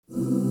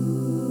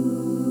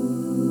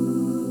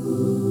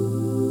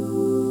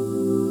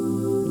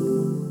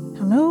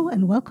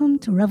welcome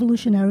to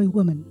Revolutionary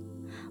Women.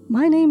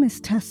 My name is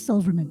Tess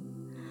Silverman.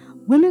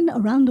 Women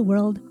around the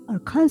world are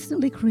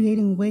constantly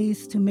creating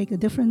ways to make a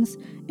difference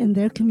in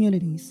their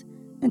communities,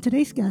 and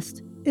today's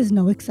guest is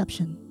no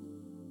exception.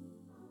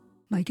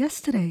 My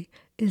guest today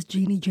is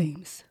Jeanee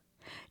James.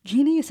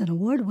 Jeanee is an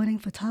award-winning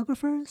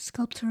photographer,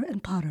 sculptor,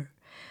 and potter.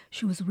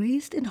 She was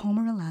raised in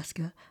Homer,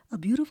 Alaska, a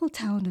beautiful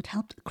town that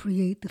helped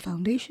create the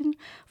foundation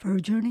for her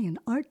journey in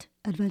art,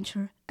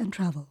 adventure, and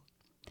travel.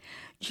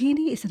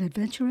 Jeanee is an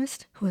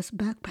adventurist who has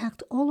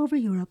backpacked all over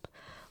Europe,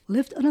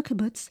 lived on a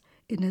kibbutz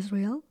in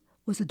Israel,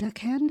 was a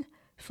deckhand,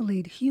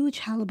 filleted huge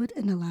halibut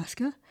in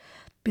Alaska,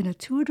 been a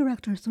tour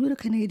director through the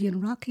Canadian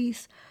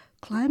Rockies,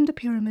 climbed the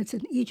pyramids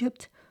in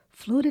Egypt,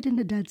 floated in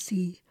the Dead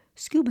Sea,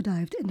 scuba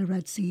dived in the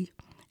Red Sea,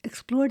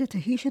 explored the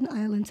Tahitian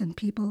islands and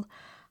people,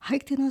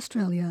 hiked in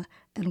Australia,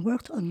 and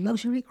worked on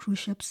luxury cruise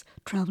ships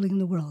traveling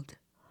the world.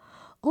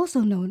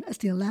 Also known as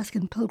the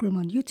Alaskan Pilgrim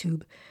on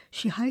YouTube,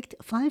 she hiked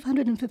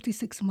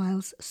 556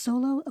 miles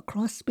solo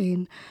across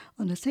Spain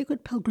on a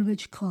sacred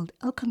pilgrimage called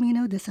El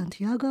Camino de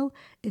Santiago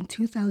in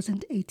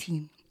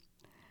 2018.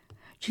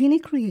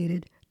 Jeanee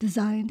created,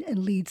 designed, and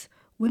leads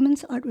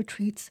women's art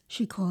retreats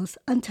she calls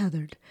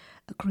Untethered,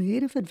 a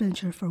creative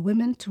adventure for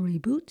women to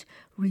reboot,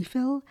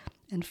 refill,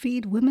 and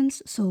feed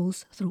women's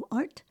souls through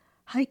art,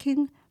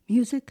 hiking,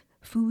 music,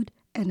 food,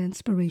 and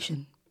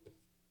inspiration.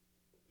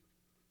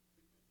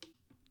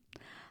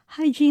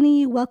 Hi,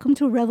 Jeanee. Welcome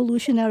to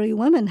Revolutionary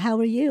Women. How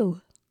are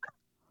you?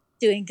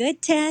 Doing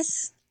good,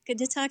 Tess. Good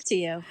to talk to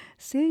you.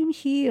 Same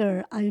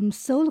here. I'm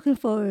so looking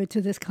forward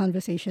to this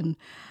conversation.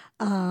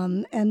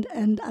 And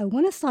I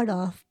want to start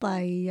off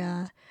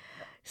by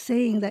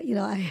saying that,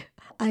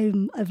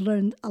 I've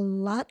learned a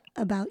lot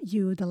about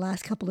you the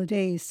last couple of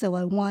days. So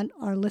I want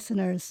our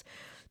listeners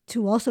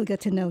to also get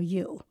to know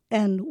you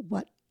and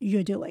what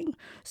you're doing.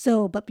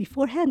 But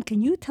beforehand,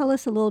 can you tell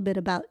us a little bit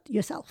about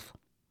yourself?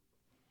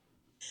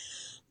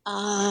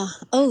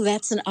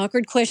 That's an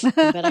awkward question,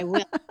 but I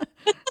will.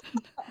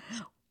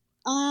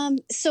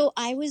 So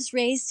I was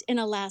raised in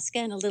Alaska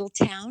in a little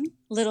town,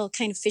 little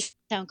kind of fish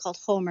town called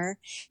Homer,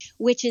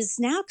 which is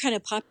now kind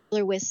of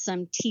popular with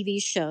some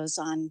TV shows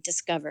on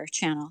Discover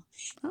Channel.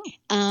 Oh,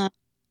 Um,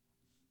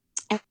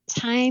 at the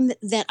time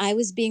that I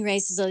was being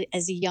raised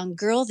as a young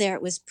girl there,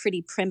 it was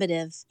pretty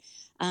primitive.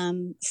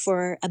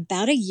 For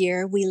about a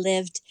year, we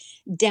lived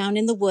down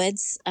in the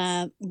woods.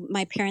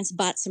 My parents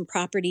bought some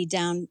property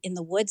down in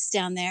the woods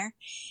down there,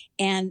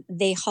 and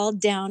they hauled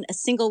down a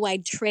single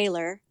wide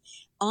trailer.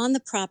 On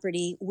the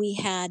property, we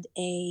had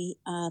a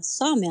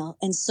sawmill.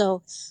 And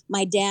so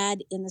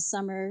in the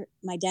summer,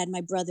 my dad and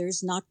my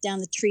brothers knocked down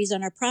the trees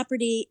on our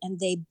property, and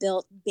they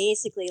built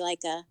basically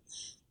like a,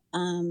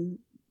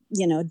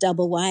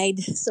 double wide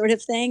sort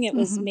of thing. It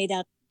was mm-hmm. made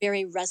out of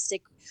very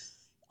rustic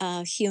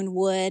hewn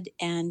wood,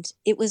 and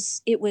it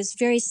was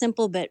very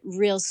simple but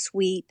real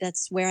sweet.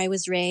 That's where I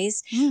was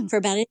raised. Mm. For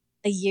about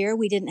a year,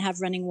 we didn't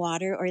have running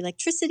water or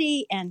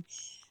electricity, and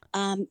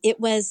it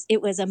was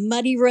a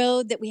muddy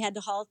road that we had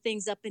to haul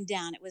things up and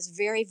down. It was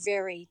very,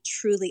 very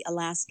truly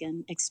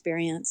Alaskan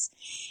experience.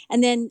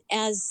 And then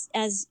as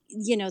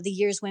you know, the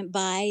years went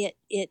by,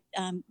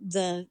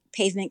 the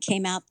pavement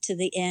came out to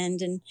the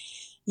end, and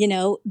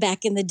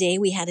back in the day,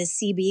 we had a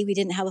CB. We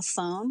didn't have a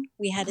phone.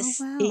 We had a Oh,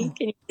 CB. wow.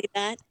 Can you see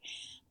that?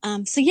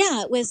 So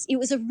yeah, it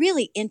was a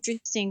really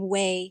interesting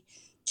way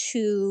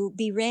to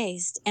be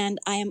raised, and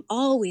I am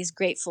always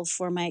grateful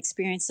for my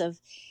experience of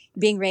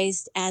being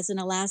raised as an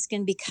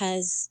Alaskan,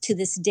 because to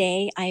this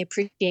day I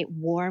appreciate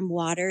warm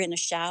water in a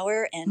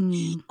shower, and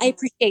Mm. I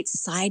appreciate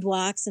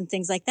sidewalks and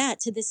things like that.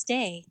 To this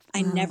day,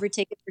 I Wow. never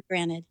take it for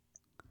granted.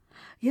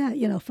 Yeah,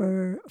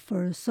 for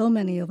so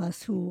many of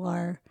us who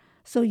are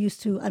so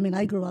used to, I mean,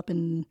 I grew up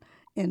in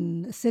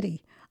a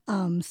city.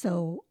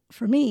 So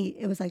for me,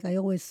 it was like I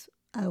was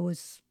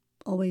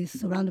always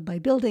surrounded by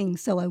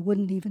buildings, so I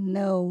wouldn't even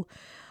know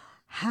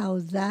how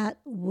that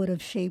would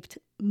have shaped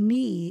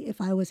me if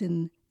I was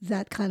in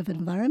that kind of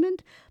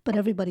environment. But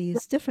everybody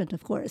is different,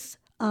 of course.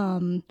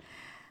 But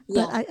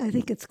Yeah. I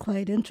think it's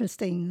quite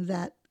interesting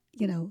that,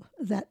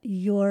 that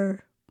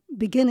your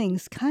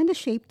beginnings kind of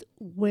shaped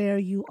where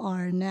you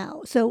are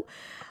now. So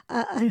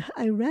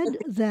I read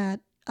that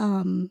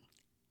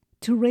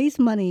to raise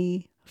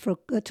money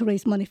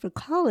for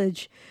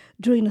college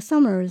during the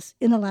summers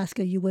in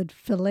Alaska, you would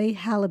fillet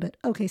halibut.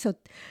 Okay, so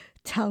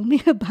tell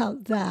me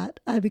about that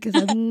because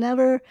I've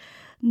never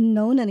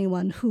known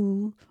anyone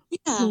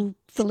Yeah. who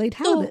filleted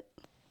So halibut.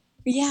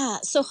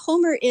 so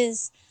Homer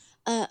is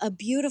a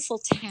beautiful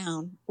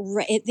town.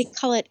 Right, they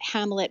call it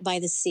Hamlet by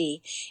the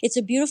Sea. It's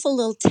a beautiful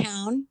little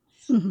town,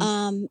 Hmm.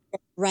 um,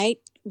 right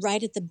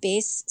at the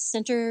base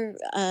center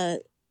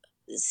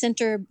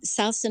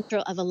south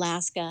central of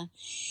Alaska,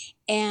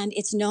 and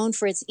it's known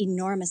for its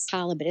enormous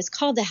halibut. It's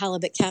called the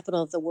halibut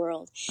capital of the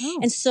world. Oh,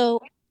 And so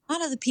a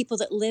lot of the people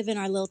that live in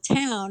our little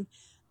town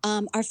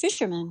are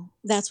fishermen.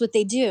 That's what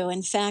they do.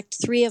 In fact,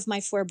 three of my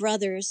four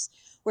brothers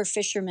were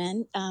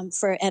fishermen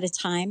for at a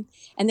time,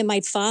 and then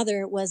my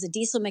father was a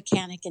diesel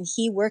mechanic, and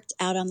he worked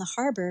out on the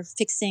harbor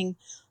fixing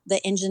the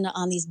engine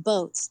on these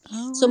boats.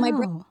 oh, So my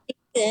wow.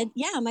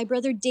 My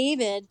brother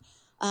David,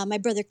 my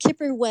brother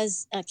Kipper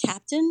was a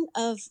captain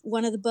of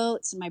one of the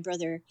boats. And my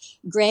brother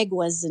Greg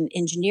was an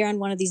engineer on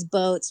one of these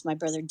boats. My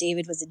brother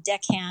David was a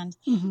deckhand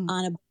Mm-hmm.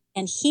 on a,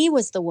 and he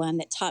was the one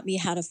that taught me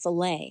how to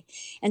fillet.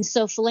 And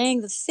so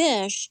filleting the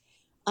fish,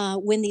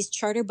 when these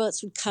charter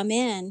boats would come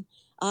in,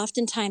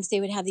 oftentimes they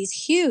would have these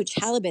huge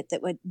halibut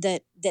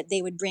that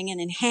they would bring in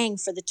and hang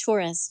for the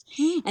tourists,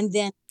 Mm. and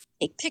then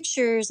take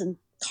pictures, and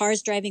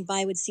cars driving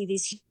by would see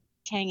these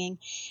hanging.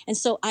 And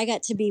so I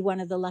got to be one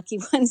of the lucky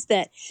ones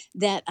that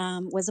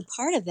was a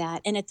part of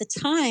that. And at the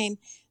time,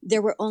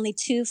 there were only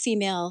two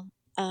female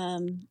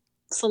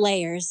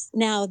filleters.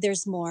 Now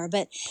there's more,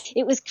 but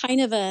it was kind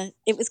of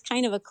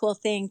a cool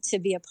thing to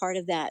be a part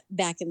of that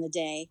back in the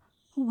day.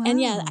 And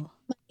yeah, I Wow. had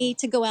money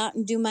to go out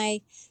and do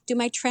my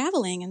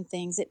traveling and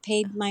things. It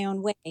paid my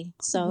own way,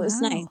 so it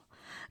was nice. Wow.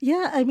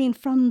 Yeah, I mean,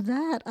 from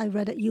that, I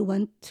read that you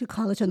went to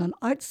college on an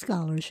art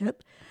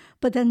scholarship,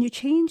 but then you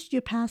changed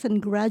your path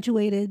and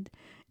graduated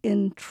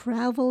in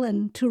travel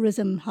and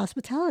tourism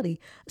hospitality.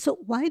 So,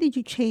 why did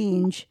you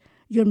change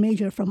your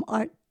major from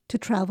art to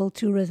travel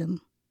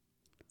tourism?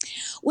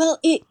 Well,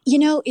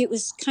 it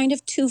was kind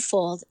of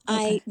twofold.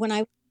 Okay. When I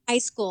was in high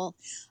school,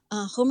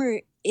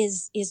 Homer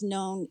is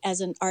known as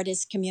an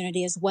artist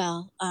community as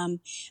well.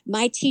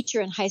 My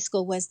teacher in high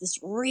school was this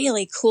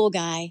really cool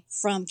guy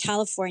from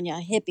California,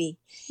 a hippie,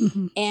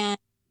 Mm-hmm. and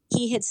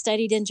he had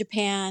studied in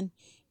Japan,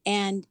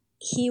 and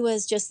he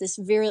was just this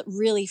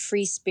really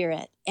free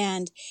spirit.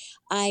 And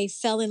I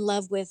fell in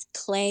love with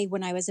clay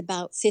when I was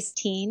about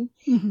 15,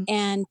 Mm-hmm.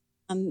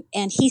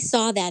 and he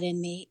saw that in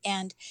me.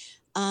 And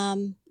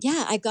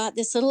yeah, I got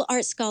this little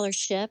art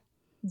scholarship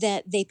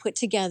that they put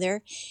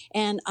together,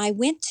 and I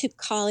went to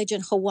college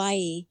in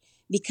Hawaii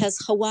because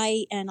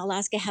Hawaii and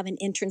Alaska have an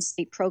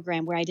interstate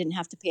program where I didn't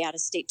have to pay out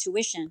of state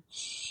tuition.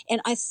 And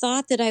I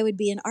thought that I would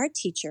be an art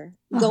teacher,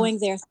 Uh-huh. going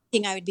there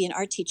thinking I would be an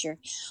art teacher.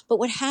 But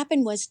what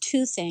happened was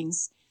two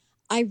things.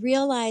 I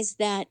realized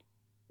that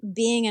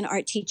being an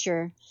art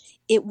teacher,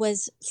 it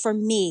was for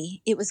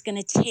me, it was going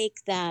to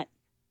take that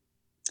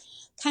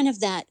kind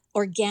of that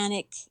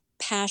organic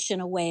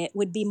passion away. It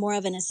would be more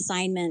of an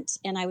assignment,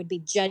 and I would be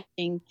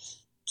judging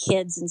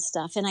kids and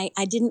stuff. And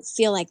I didn't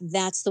feel like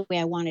that's the way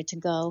I wanted to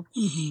go.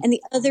 Mm-hmm. And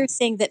the other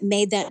thing that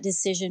made that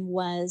decision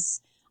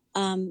was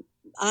um,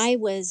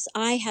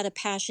 I had a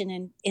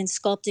passion in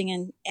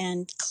sculpting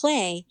and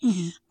clay,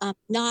 Mm-hmm.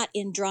 not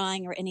in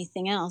drawing or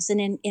anything else.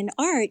 And in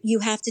art, you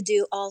have to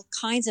do all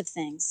kinds of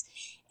things.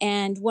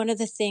 And one of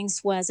the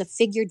things was a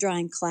figure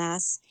drawing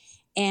class.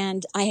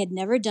 And I had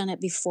never done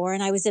it before.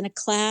 And I was in a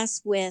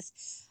class with,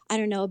 I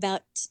don't know,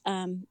 about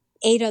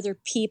eight other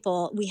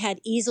people. We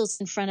had easels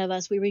in front of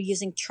us. We were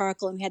using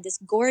charcoal, and we had this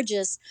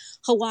gorgeous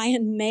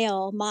Hawaiian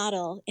male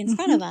model in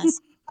front of Mm-hmm. us.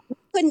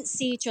 Couldn't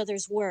see each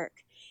other's work.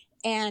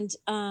 And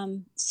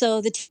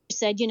so the teacher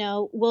said,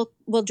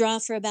 we'll draw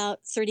for about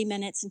 30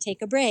 minutes and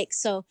take a break.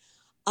 So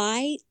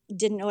I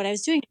didn't know what I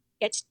was doing.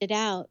 I sketched it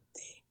out.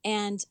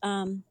 And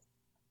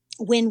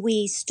when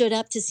we stood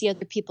up to see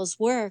other people's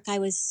work, I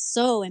was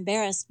so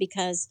embarrassed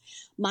because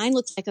mine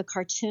looked like a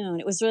cartoon.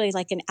 It was really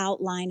like an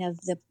outline of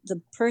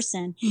the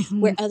person, Mm-hmm.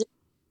 where others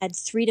had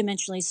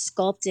three-dimensionally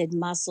sculpted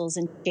muscles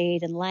and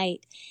shade and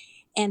light.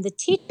 And the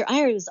teacher,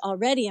 I was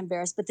already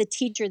embarrassed, but the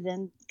teacher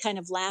then kind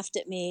of laughed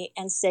at me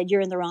and said, "You're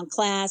in the wrong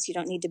class. You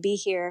don't need to be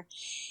here."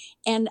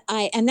 And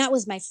that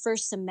was my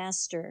first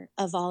semester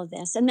of all of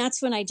this. And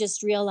that's when I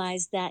just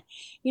realized that,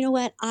 you know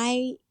what,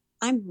 I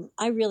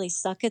really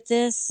suck at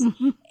this.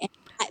 Mm-hmm. And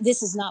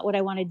this is not what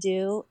I want to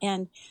do.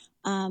 And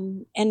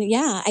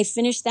yeah, I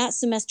finished that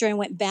semester and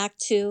went back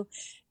to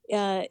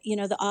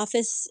the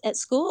office at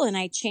school, and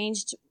I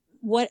changed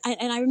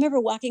and I remember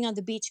walking on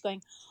the beach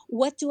going,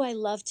 what do I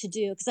love to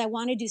do? Because I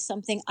want to do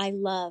something I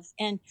love.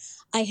 And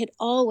I had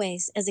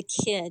always, as a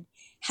kid,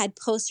 had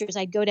posters.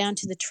 I'd go down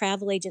to the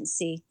travel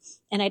agency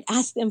and I'd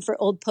ask them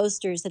for old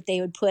posters that they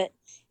would put,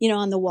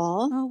 on the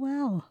wall. Oh,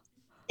 wow.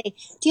 Say,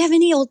 do you have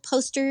any old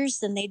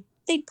posters? And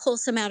they'd pull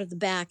some out of the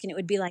back, and it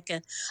would be like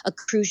a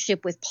cruise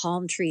ship with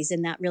palm trees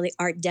and that really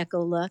art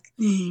deco look.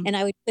 Mm-hmm. And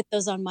I would put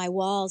those on my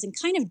walls and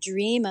kind of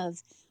dream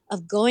of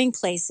going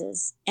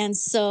places. And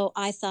so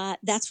I thought,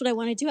 that's what I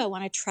want to do. I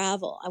want to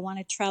travel. I want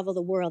to travel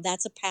the world.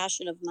 That's a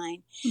passion of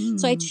mine.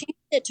 So I Mm-hmm.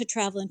 changed it to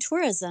travel and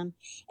tourism.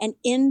 And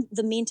in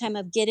the meantime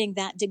of getting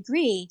that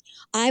degree,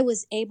 I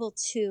was able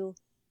to.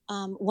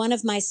 One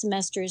of my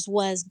semesters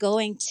was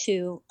going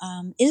to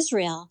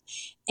Israel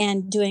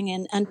and doing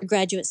an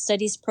undergraduate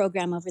studies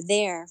program over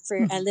there.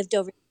 I lived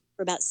over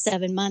for about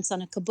 7 months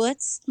on a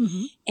kibbutz,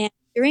 Mm-hmm. and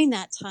during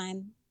that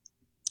time,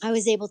 I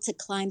was able to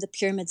climb the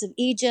pyramids of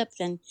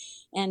Egypt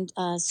and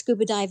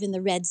scuba dive in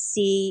the Red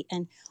Sea,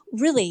 and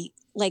really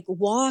like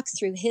walk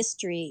through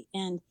history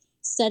and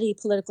study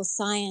political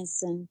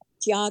science and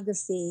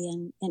geography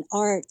and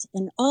art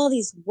and all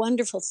these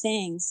wonderful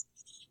things,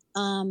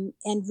 and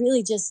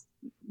really just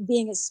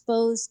being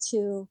exposed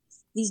to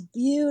these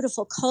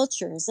beautiful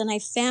cultures. And I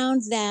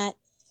found that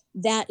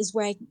that is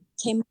where I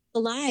came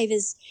alive,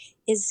 is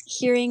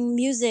hearing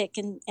music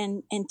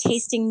and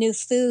tasting new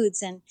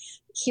foods and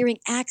hearing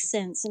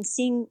accents and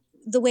seeing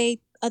the way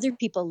other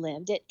people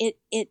lived.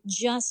 It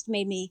just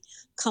made me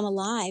come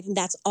alive, and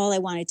that's all I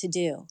wanted to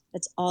do.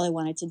 That's all I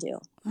wanted to do.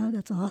 Oh,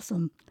 that's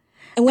awesome.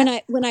 And Uh,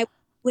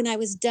 when I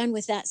was done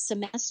with that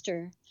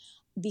semester,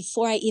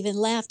 before I even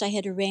left, I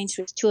had arranged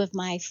with two of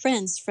my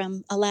friends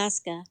from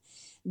Alaska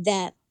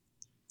that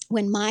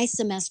when my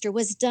semester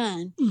was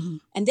done, mhm.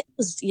 and this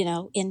was,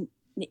 in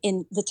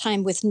the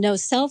time with no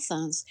cell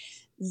phones,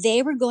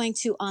 they were going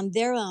to on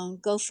their own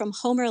go from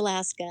Homer,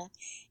 Alaska,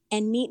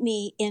 and meet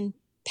me in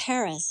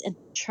Paris at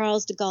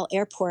Charles de Gaulle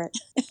Airport.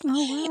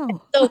 Oh,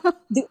 wow. So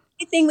the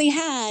only thing we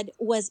had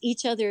was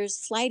each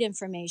other's flight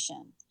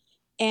information.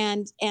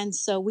 And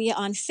so we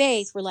on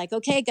faith were like,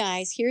 okay,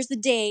 guys, here's the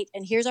date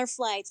and here's our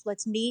flights.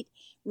 Let's meet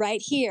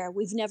right here.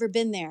 We've never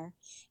been there.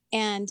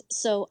 And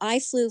so I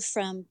flew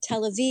from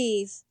Tel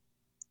Aviv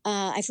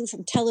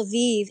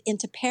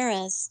into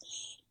Paris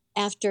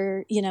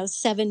after,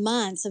 7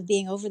 months of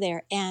being over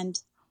there, and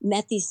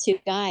met these two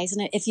guys.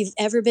 And if you've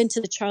ever been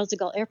to the Charles de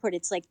Gaulle Airport,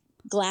 it's like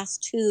glass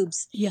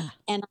tubes. Yeah.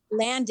 And I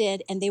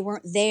landed and they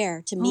weren't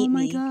there to Oh meet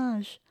my me.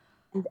 gosh.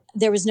 And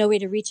there was no way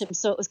to reach them.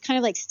 So it was kind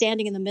of like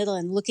standing in the middle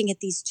and looking at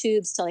these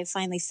tubes till I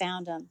finally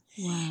found them.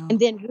 And Wow.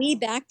 then we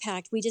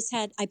backpacked.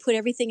 I put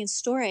everything in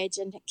storage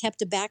and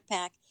kept a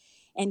backpack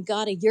and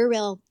got a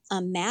Eurail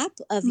map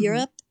of Mhm.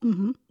 Europe.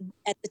 Mhm.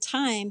 At the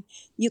time,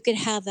 you could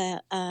have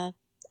a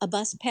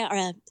bus pass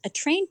or a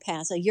train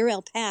pass, a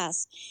Eurail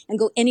pass, and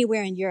go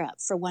anywhere in Europe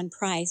for one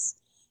price.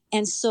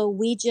 And so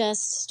we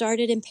just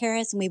started in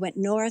Paris and we went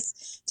north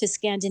to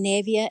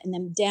Scandinavia and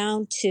then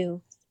down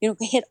to,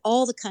 hit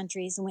all the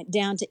countries and went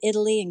down to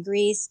Italy and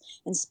Greece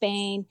and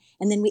Spain.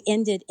 And then we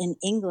ended in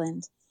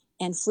England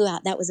and flew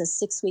out. That was a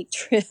 6-week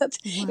trip.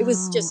 It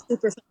was Wow. just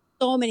super fun.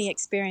 So many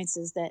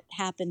experiences that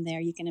happened there,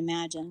 you can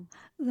imagine.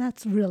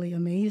 That's really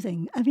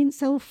amazing. I mean,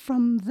 so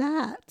from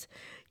that,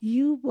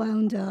 you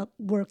wound up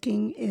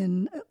working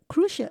in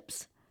cruise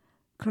ships,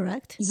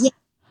 correct? Yeah,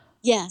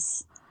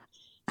 yes,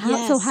 So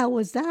yes. how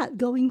was that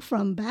going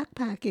from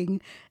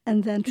backpacking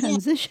and then Yeah.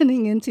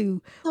 transitioning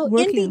into So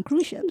working on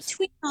cruise in ships?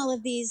 between all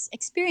of these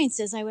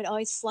experiences, I would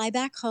always fly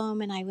back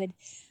home and I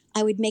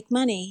would make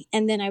money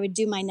and then I would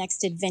do my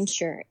next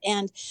adventure.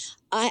 And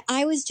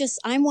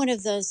I'm one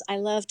of those, I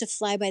love to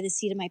fly by the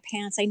seat of my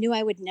pants. I knew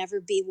I would never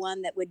be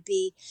one that would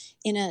be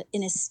in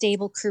a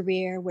stable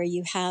career where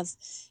you have,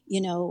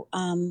 you know,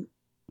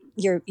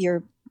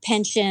 your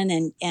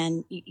pension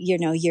and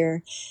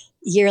your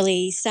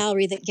yearly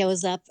salary that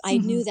goes up. I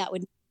Hmm. knew that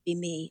would be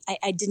me.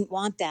 I didn't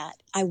want that.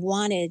 I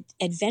wanted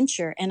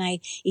adventure, and I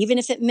even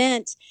if it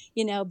meant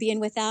being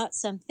without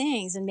some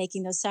things and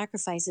making those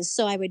sacrifices.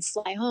 So I would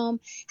fly home,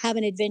 have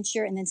an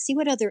adventure, and then see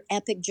what other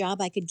epic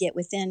job I could get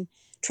within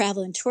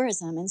travel and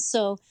tourism. And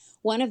so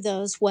one of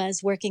those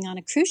was working on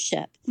a cruise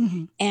ship,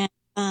 Hmm. and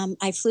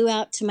I flew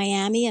out to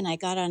Miami and I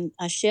got on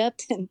a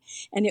ship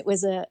and it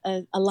was a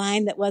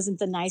line that wasn't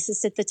the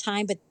nicest at the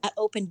time, but that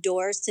opened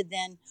doors to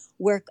then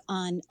work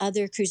on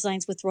other cruise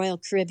lines with Royal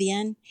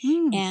Caribbean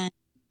Mm. and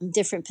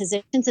different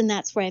positions. And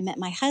that's where I met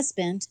my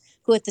husband,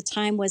 who at the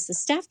time was the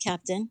staff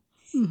captain.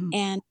 Hmm.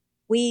 And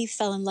we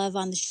fell in love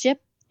on the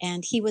ship,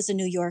 and he was a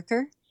New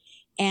Yorker.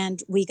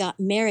 And we got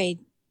married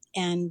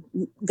and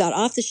got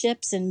off the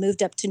ships and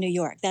moved up to New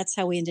York. That's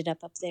how we ended up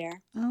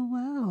there. Oh,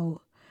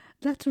 wow.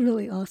 That's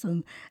really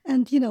awesome.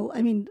 And,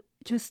 I mean,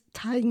 just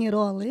tying it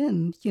all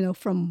in,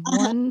 from Uh-huh.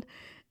 one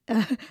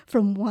uh,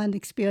 from one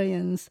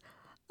experience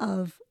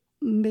of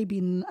maybe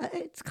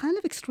it's kind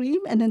of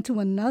extreme and then to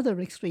another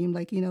extreme,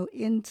 like,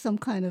 in some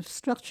kind of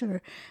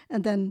structure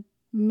and then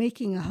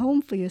making a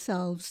home for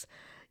yourselves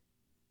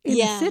in a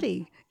Yeah.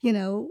 city,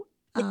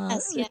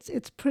 Yes. Yeah.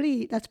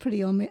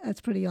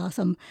 that's pretty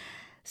awesome.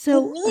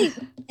 Well, So,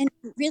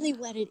 really,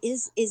 what it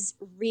is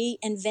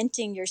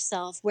reinventing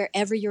yourself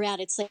wherever you're at.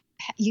 It's like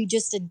you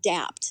just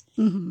adapt,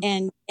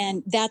 mhm,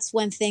 and that's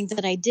one thing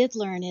that I did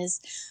learn is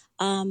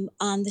on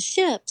the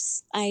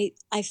ships. I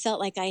felt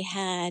like I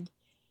had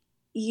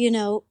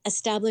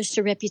established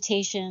a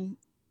reputation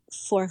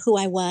for who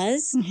I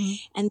was, mhm,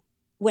 and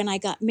when I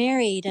got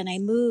married and I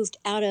moved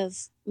out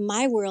of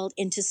my world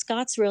into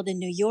Scott's world in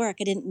New York,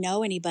 I didn't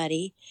know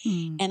anybody,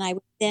 mm, and I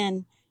was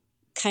then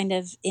kind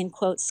of in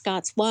quotes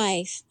Scott's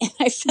wife, and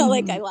I felt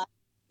like I mhm, lost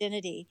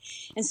identity.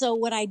 And so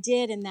what I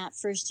did in that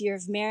first year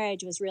of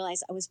marriage was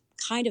realize I was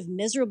kind of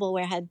miserable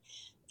where I had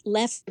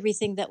left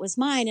everything that was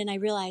mine, and I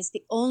realized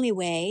the only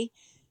way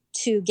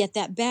to get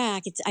that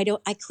back,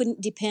 I couldn't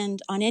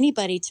depend on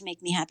anybody to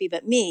make me happy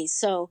but me.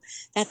 So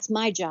that's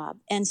my job.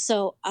 And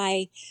so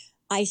I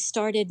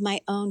started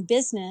my own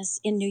business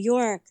in New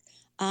York.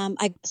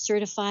 I got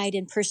certified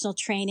in personal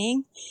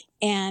training,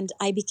 and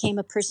I became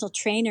a personal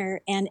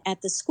trainer. And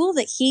at the school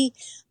that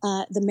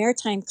the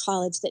Maritime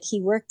College that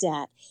he worked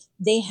at,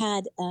 they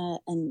had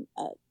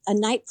a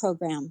night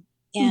program,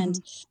 and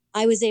mhm,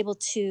 I was able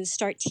to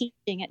start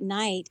teaching at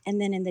night, and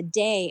then in the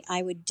day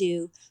I would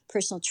do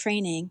personal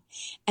training,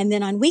 and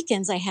then on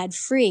weekends I had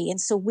free,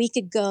 and so we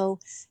could go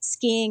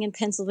skiing in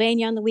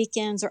Pennsylvania on the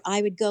weekends, or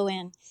I would go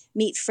and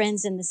meet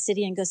friends in the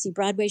city and go see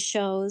Broadway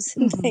shows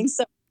and mhm, things.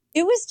 So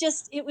it was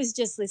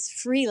just this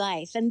free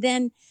life. And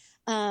then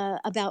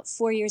about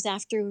 4 years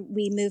after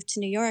we moved to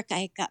New York,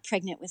 I got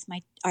pregnant with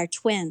our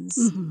twins.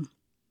 Hmm.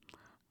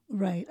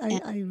 Right.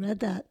 And I read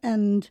that.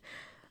 And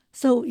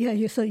so, yeah,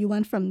 you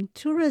went from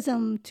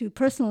tourism to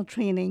personal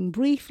training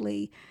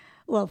briefly,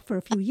 well, for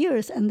a few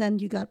years, and then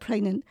you got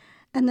pregnant.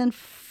 And then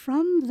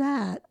from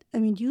that, I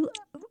mean,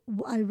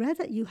 I read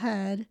that you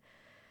had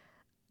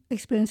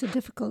experienced a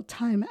difficult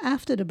time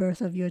after the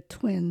birth of your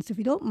twins. If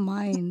you don't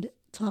mind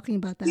talking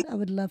about yeah, that, I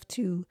would love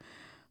to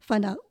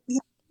find out yeah.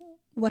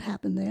 what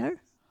happened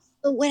there.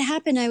 But what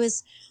happened? I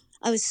was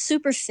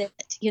super fit.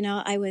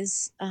 I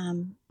was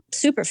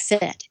super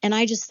fit, and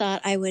I just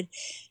thought I would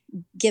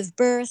give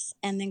birth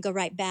and then go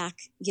right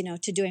back,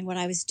 to doing what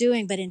I was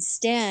doing. But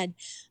instead,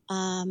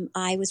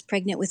 I was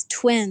pregnant with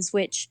twins,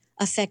 which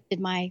affected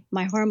my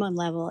hormone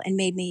level and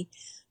made me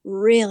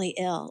really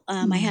ill.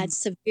 I had Mm.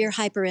 severe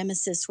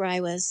hyperemesis where I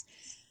was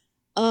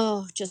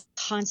just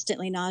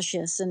constantly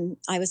nauseous. And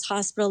I was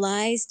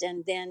hospitalized.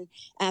 And then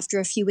after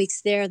a few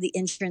weeks there, the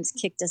insurance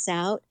kicked us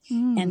out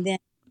Mm. and then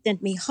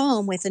sent me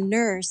home with a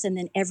nurse. And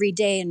then every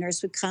day a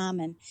nurse would come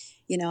and,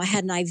 I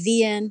had an IV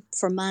in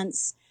for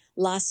months,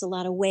 lost a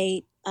lot of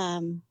weight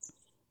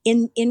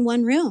in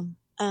one room.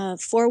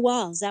 Four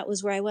walls. That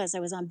was where I was. I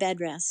was on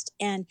bed rest,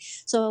 and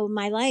so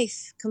my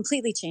life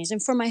completely changed.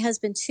 And for my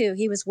husband too,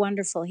 he was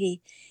wonderful. He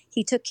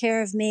took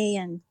care of me,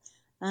 and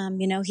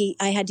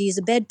I had to use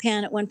a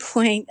bedpan at one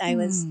point.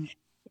 Mm.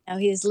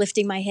 He was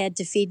lifting my head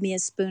to feed me a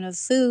spoon of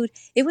food.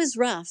 It was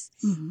rough,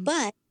 Mm-hmm.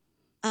 but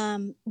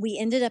we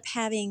ended up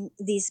having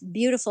these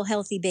beautiful,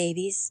 healthy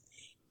babies,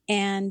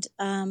 and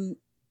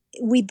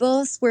we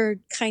both were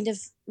kind of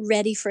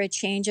ready for a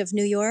change of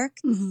New York.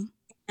 Mm-hmm.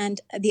 And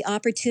the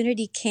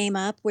opportunity came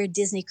up where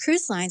Disney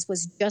Cruise Lines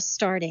was just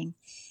starting.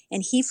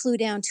 And he flew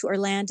down to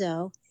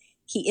Orlando.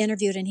 He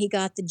interviewed and he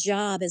got the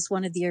job as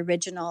one of the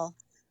original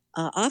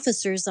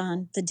officers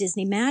on the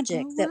Disney Oh,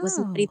 Magic wow.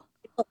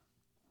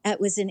 that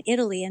was in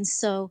Italy. And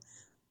so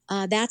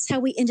that's how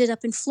we ended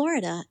up in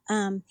Florida.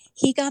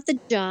 He got the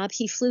job.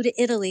 He flew to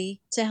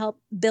Italy to help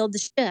build the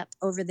ship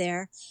over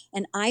there.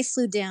 And I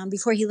flew down.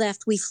 Before he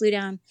left, we flew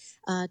down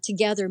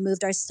together,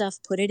 moved our stuff,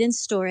 put it in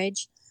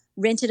storage,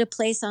 rented a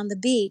place on the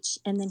beach.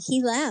 And then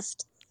he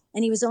left.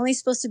 And he was only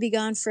supposed to be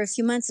gone for a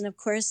few months. And of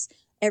course,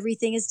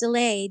 everything is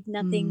delayed.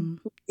 Nothing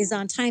Mm. is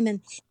on time.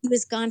 And he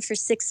was gone for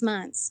 6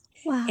 months.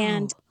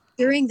 And Wow.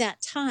 during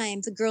that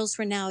time, the girls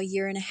were now a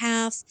year and a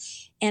half,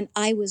 and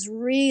I was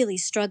really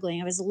struggling.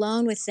 I was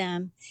alone with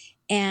them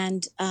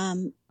and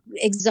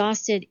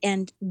exhausted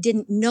and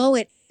didn't know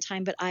it at the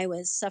time, but I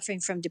was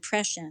suffering from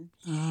depression.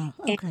 Ah,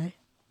 And okay.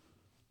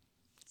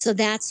 so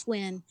that's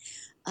when,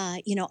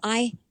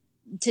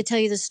 to tell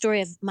you the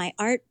story of my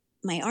art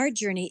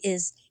journey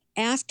is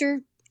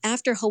after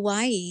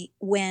Hawaii,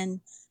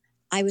 when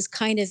I was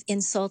kind of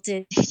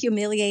insulted,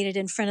 humiliated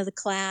in front of the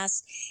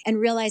class, and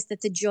realized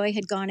that the joy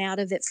had gone out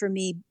of it for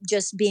me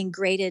just being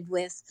graded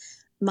with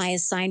my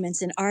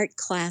assignments in art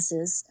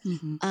classes.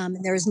 Mm-hmm.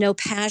 And there was no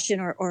passion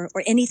or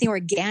anything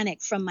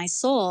organic from my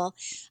soul.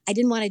 I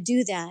didn't want to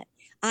do that.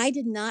 I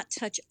did not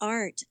touch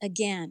art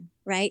again,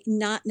 right?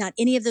 Not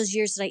any of those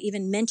years that I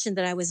even mentioned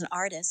that I was an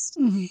artist.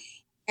 Mm-hmm.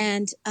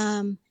 And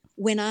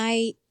when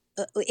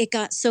it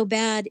got so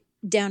bad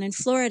down in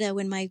Florida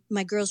when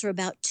my girls were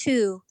about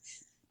two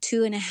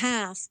and a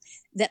half,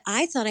 that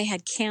I thought I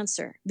had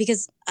cancer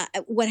because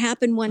what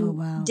happened Oh, one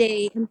wow.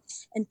 day,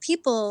 and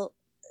people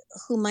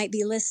who might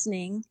be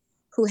listening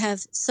who have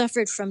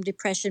suffered from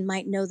depression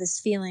might know this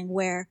feeling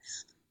where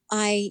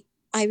I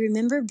I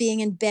remember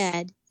being in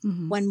bed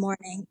Mm-hmm. one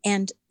morning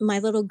and my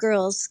little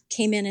girls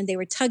came in and they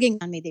were tugging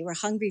on me. They were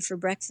hungry for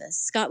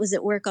breakfast. Scott was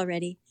at work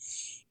already,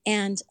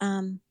 and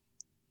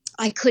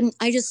I couldn't.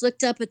 I just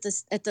looked up at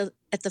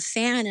the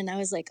fan and I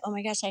was like, oh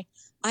my gosh, I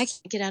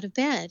can't get out of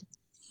bed.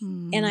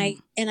 and Mm. I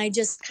and I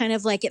just kind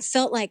of like it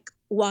felt like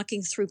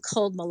walking through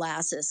cold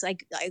molasses. I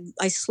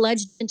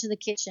sludged into the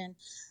kitchen.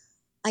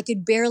 I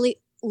could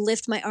barely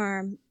lift my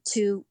arm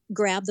to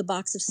grab the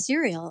box of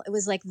cereal. It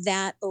was like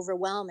that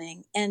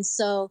overwhelming. And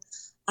so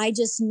I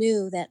just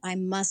knew that I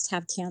must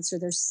have cancer.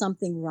 There's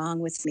something wrong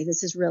with me.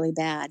 This is really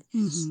bad.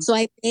 Mm-hmm. So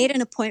I made an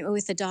appointment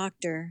with a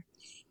doctor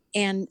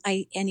and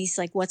he's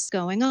like, what's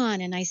going on?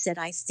 And I said,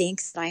 I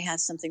think that I have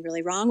something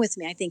really wrong with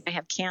me. I think I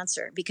have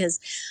cancer because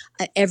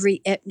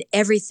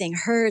everything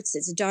hurts.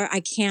 It's dark. I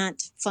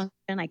can't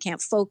function. I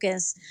can't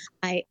focus.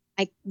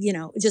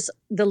 Just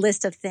the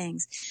list of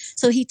things.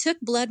 So he took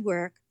blood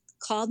work,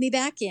 called me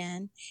back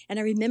in, and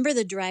I remember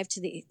the drive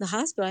to the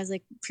hospital. I was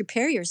like,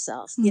 prepare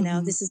yourself,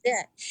 Mm-hmm. this is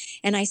it.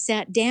 And I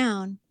sat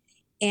down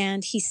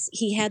and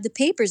he had the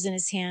papers in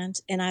his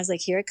hand and I was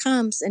like, here it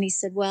comes. And he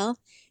said, well,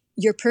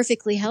 you're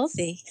perfectly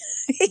healthy.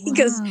 He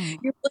goes, Wow.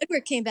 your blood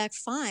work came back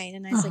fine.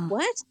 And I was like, Uh-huh.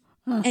 what?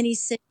 Uh, And he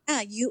said,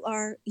 yeah, you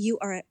are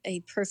a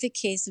perfect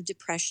case of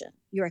depression.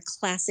 You're a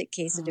classic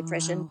case of oh,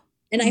 depression. wow.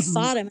 And I Mm-hmm.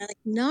 fought him. I'm like,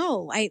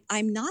 no,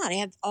 I'm not. I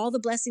have all the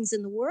blessings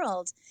in the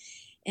world.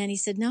 And he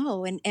said,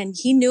 no. And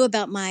he knew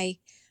about my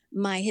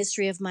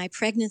history of my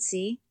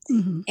pregnancy.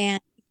 Mm-hmm.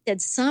 And he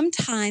said,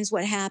 sometimes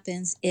what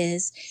happens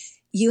is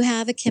you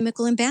have a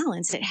chemical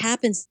imbalance. It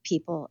happens to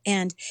people,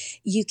 and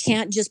you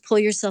can't just pull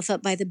yourself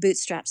up by the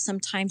bootstraps.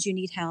 Sometimes you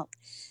need help.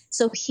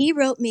 So he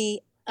wrote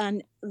me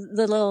on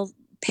the little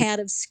pad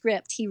of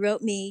script. He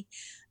wrote me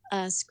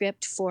a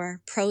script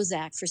for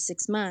Prozac for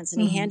 6 months,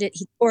 and Mm-hmm.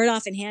 he tore it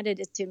off and handed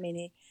it to me.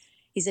 And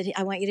he said,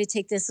 "I want you to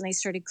take this." And I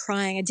started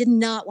crying. I did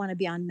not want to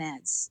be on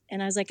meds,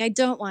 and I was like, "I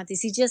don't want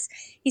this."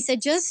 He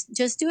said, just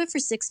do it for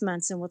 6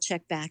 months, and we'll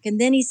check back.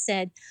 And then he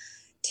said,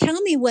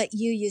 "Tell me what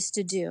you used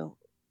to do.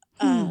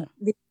 Hmm.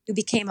 You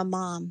became a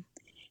mom."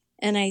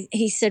 And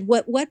he said,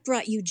 what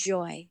brought you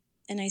joy?"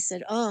 And I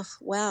said, "Oh,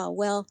 wow.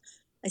 Well,"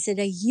 I said,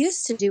 "I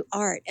used to do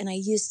art, and I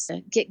used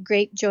to get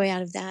great joy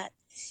out of that."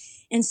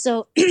 And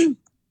so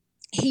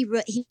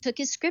he took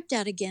his script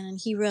out again, and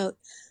he wrote,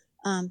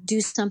 "Do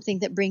something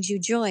that brings you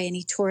joy." And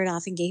he tore it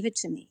off and gave it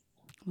to me.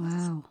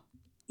 Wow.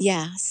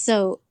 Yeah.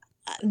 So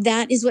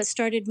that is what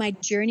started my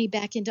journey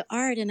back into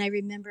art. And I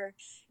remember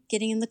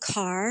getting in the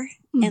car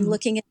and Mm-hmm.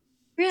 looking at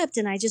the script,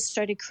 and I just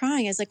started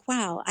crying. I was like,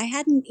 wow, I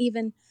hadn't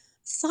even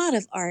thought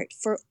of art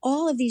for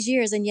all of these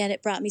years, and yet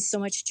it brought me so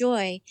much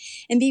joy.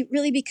 And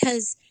really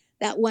because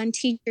that one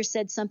teacher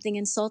said something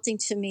insulting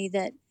to me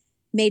that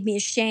made me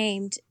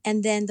ashamed.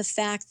 And then the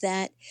fact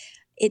that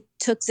it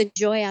took the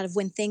joy out of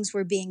when things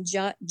were being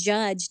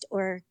judged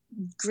or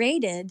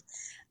graded.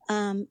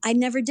 I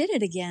never did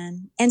it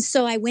again. And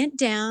so I went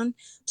down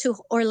to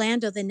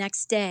Orlando the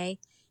next day,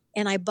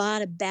 and I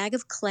bought a bag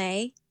of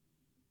clay.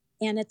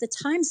 And at the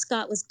time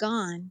Scott was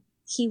gone,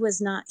 he was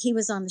not, he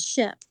was on the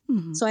ship.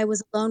 Mm-hmm. So I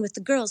was alone with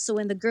the girls. So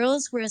when the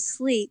girls were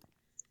asleep,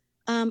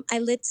 I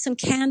lit some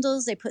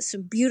candles, I put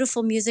some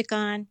beautiful music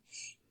on,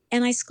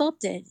 and I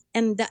sculpted.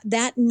 And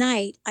that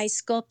night, I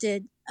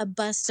sculpted a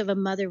bust of a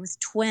mother with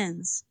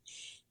twins,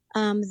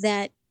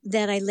 that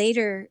I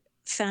later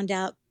found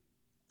out,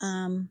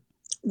 um,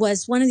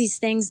 was one of these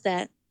things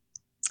that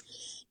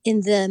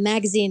in the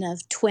magazine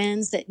of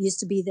twins that used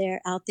to be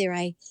there out there,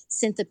 I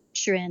sent the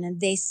picture in,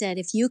 and they said,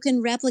 "If you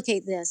can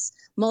replicate this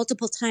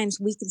multiple times,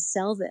 we can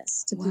sell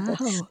this to people."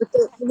 Wow. But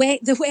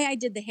the way I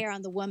did the hair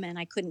on the woman,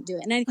 I couldn't do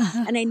it. And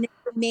Uh-huh. I never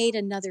made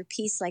another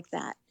piece like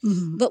that.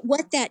 Mm-hmm. But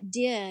what that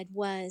did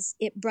was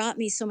it brought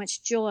me so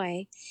much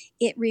joy.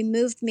 It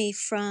removed me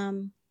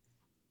from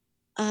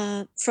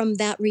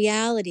that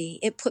reality.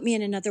 It put me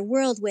in another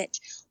world, which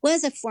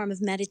was a form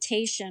of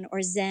meditation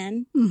or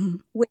Zen, Mm-hmm.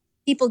 where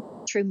people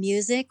go through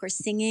music or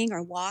singing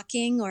or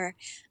walking or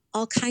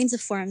all kinds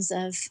of forms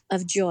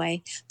of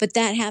joy. But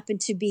that happened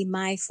to be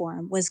my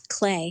form, was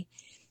clay.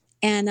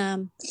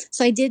 And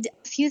so I did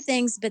a few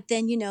things, but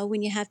then,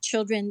 when you have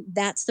children,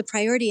 that's the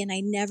priority. And I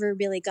never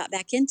really got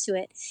back into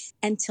it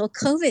until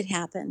COVID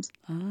happened.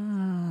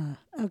 Ah,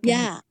 okay.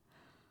 Yeah.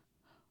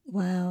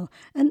 Wow.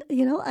 And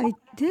I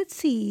did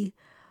see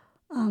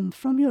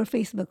from your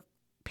Facebook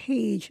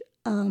page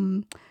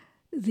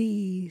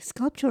the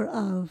sculpture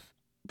of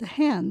the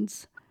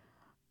hands.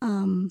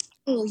 Um,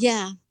 Oh,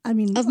 yeah. I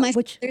mean, Of my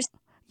which father's,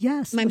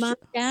 yes, my mom,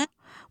 dad.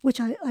 which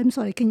I'm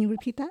sorry. Can you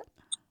repeat that?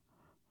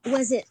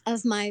 Was it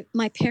of my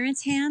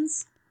parents'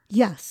 hands,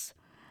 Yes,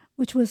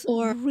 which was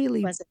or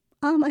really. was it?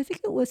 I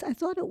think it was. I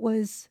thought it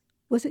was.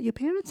 Was it your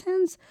parents'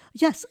 hands?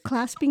 Yes,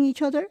 clasping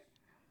each other.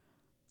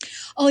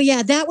 Oh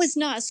yeah, that was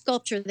not a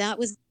sculpture. That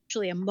was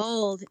actually a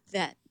mold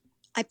that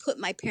I put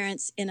my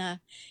parents in a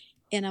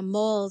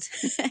mold,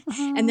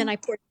 and then Uh, I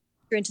poured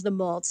water into the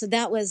mold. So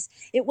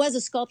it was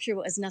a sculpture,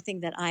 but it was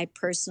nothing that I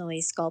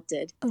personally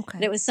sculpted. But it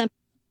okay. was something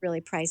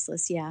really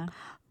priceless. Yeah.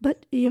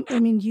 But I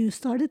mean, you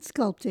started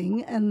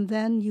sculpting, and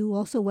then you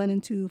also went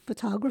into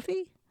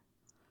photography.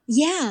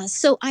 Yeah.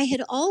 So I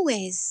had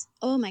always,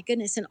 oh my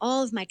goodness, in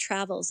all of my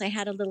travels, I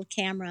had a little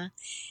camera,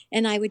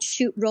 and I would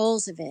shoot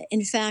rolls of it.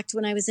 In fact,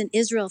 when I was in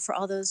Israel for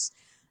all those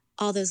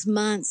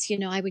months,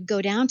 I would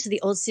go down to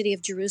the old city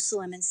of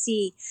Jerusalem and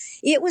see.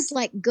 It was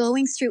like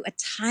going through a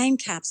time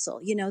capsule.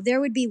 There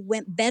would be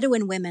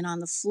Bedouin women on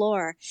the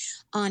floor,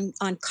 on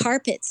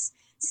carpets,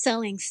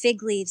 selling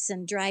fig leaves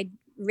and dried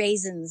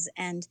raisins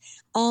and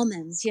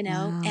almonds.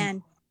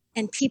 Wow.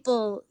 And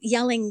people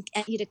yelling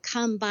at you to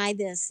come buy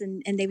this,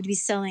 and they would be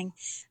selling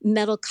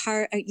metal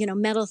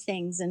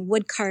things and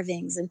wood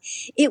carvings, and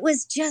it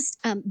was just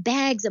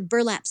bags of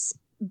burlap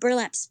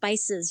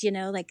spices,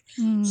 like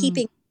Mm.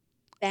 heaping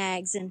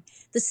bags, and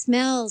the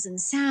smells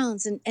and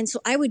sounds, and so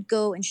I would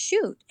go and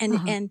shoot, and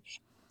Uh-huh. and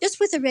just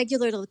with a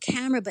regular little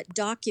camera, but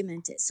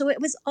document it. So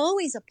it was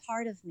always a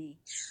part of me.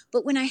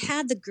 But when I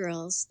had the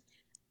girls,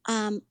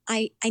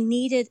 I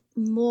needed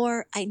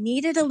more. I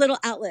needed a little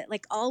outlet,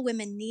 like all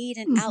women need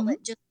an Mm-hmm.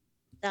 outlet just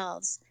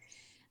themselves.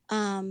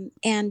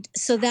 And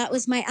so that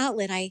was my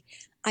outlet.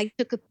 I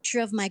took a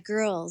picture of my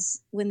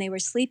girls when they were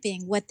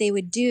sleeping. What they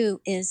would do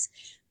is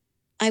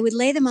I would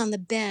lay them on the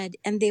bed,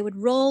 and they would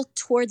roll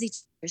towards each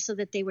other so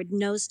that they would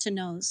nose to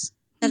nose.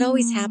 That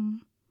always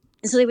happened. Mm.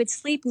 And so they would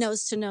sleep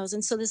nose to nose.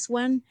 And so this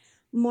one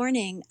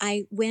morning,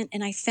 I went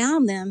and I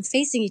found them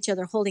facing each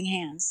other holding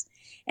hands.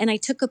 And I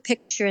took a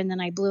picture, and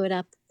then I blew it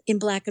up in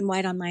black and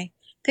white on my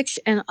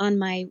picture and on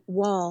my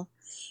wall.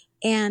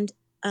 And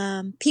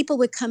people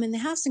would come in the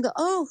house and go,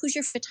 "Oh, who's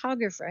your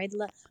photographer?" I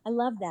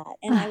love that,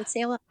 and I would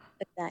say, "Oh, I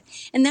like that,"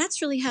 and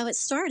that's really how it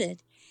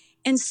started.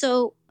 And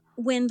so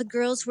when the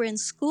girls were in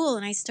school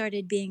and I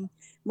started being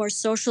more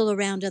social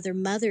around other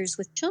mothers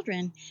with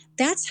children,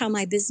 that's how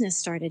my business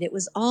started. It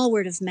was all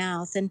word of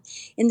mouth. And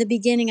in the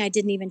beginning, I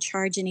didn't even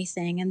charge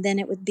anything. And then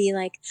it would be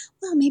like,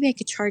 well, maybe I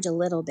could charge a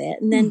little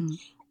bit. And then Hmm.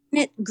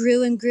 it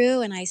grew and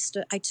grew. And I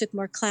took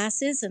more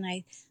classes and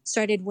I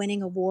started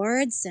winning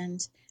awards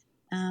and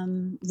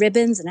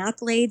ribbons and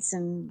accolades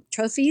and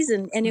trophies.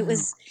 And Wow.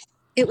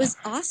 it was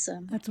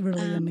awesome. That's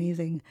really Um,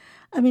 amazing.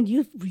 I mean,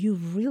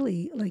 you've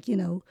really, like,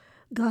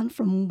 gone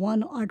from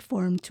one art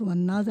form to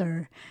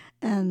another,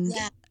 and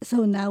yeah.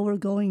 so now we're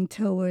going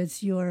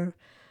towards your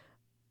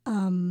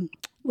um,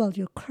 well,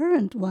 your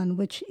current one,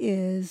 which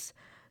is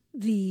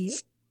the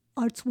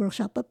arts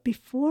workshop. But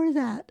before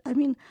that, I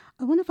mean,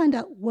 I want to find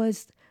out,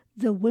 was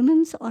the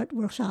women's art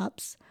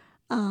workshops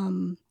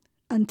um,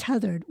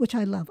 untethered, which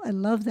I love. I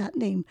love that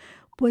name.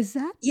 Was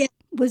that Yeah.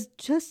 was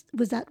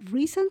that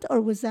recent,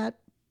 or was that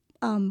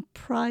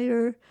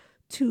prior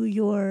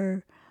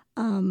to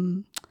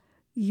um,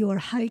 your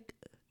hike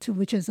to,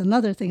 which is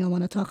another thing I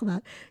want to talk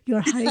about,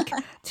 your hike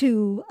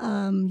to,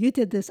 you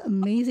did this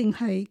amazing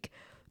hike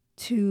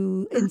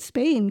to in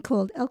Spain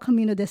called El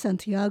Camino de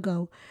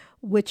Santiago,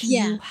 which you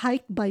Yeah.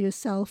 hiked by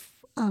yourself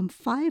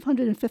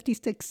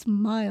 556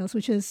 miles,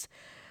 which is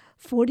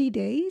 40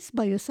 days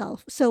by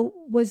yourself. So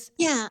was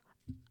Yeah.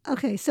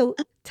 okay. So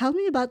tell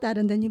me about that,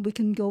 and then we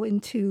can go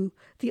into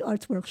the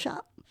arts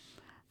workshop.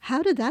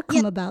 How did that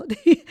Yeah. come about?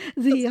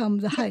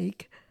 The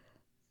hike.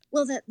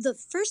 Well, the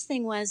first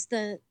thing was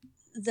the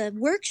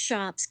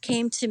workshops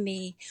came to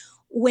me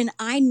when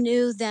I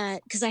knew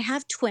that, because I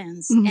have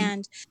twins Hmm.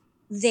 and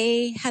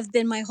they have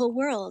been my whole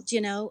world.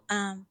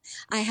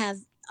 I have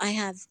I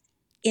have,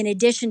 in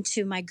addition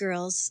to my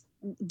girls,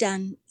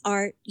 done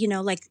art,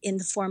 like in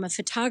the form of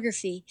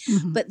photography,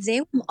 Hmm. but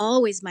they were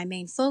always my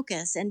main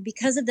focus. And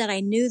because of that, I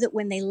knew that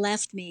when they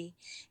left me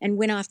and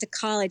went off to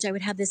college, I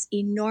would have this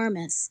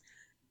enormous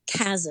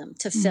chasm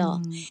to fill.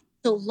 Hmm.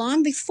 So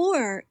long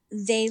before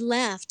they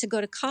left to go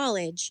to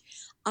college,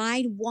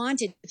 I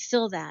wanted to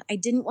fill that. I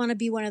didn't want to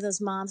be one of those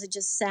moms that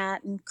just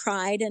sat and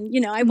cried, and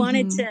Hmm.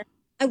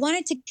 I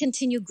wanted to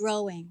continue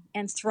growing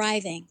and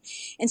thriving.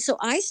 And so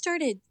I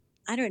started,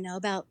 I don't know,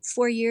 about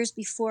 4 years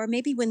before,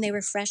 maybe when they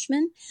were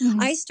freshmen, Hmm.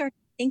 I started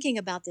thinking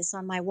about this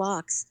on my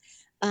walks.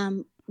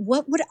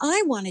 What would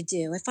I want to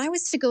do if I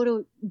was to go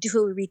to do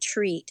a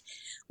retreat?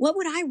 What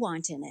would I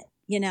want in it?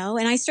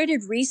 And I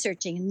started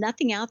researching, and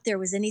nothing out there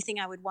was anything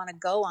I would want to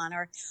go on,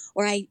 or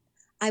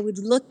I would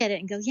look at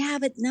it and go, yeah,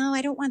 but no,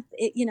 I don't want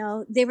it.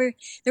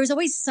 There was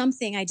always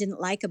something I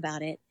didn't like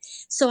about it.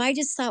 So I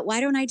just thought,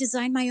 why don't I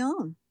design my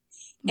own?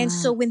 And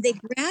so Wow. when they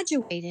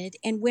graduated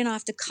and went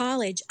off to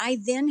college, I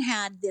then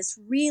had this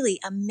really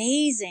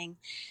amazing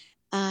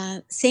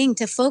thing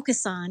to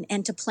focus on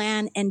and to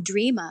plan and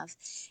dream of.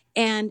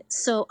 And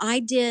so I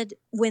did,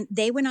 when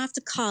they went off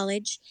to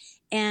college.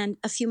 And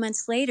a few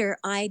months later,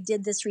 I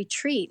did this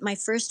retreat. My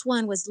first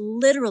one was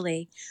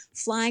literally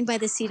flying by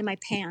the seat of my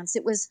pants.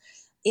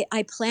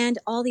 I planned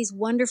all these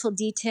wonderful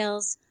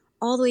details,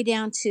 all the way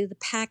down to the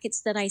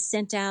packets that I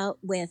sent out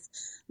with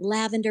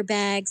lavender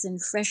bags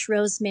and fresh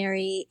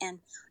rosemary and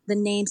the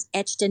names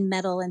etched in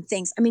metal and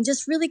things. I mean,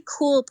 just really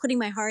cool, putting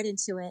my heart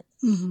into it.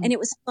 Hmm. And it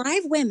was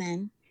 5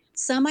 women,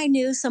 some I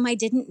knew, some I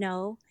didn't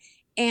know.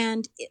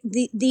 And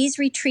these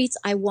retreats,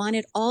 I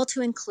wanted all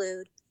to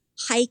include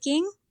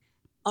hiking,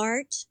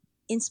 art,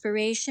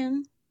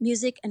 inspiration,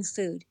 music, and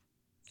food.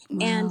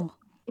 And Wow.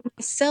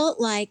 I felt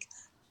like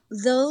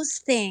those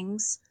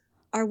things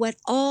are what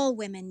all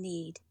women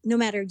need, no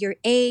matter your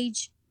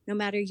age, no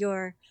matter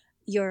your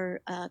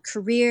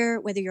career,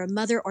 whether you're a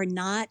mother or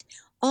not.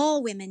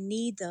 All women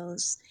need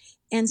those.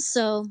 And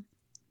so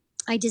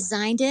I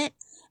designed it,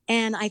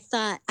 and I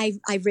thought I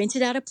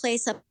rented out a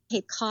place up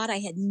Cape Cod. I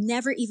had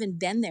never even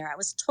been there. I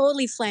was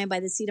totally flying by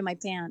the seat of my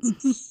pants.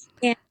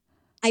 And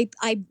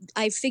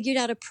I figured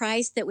out a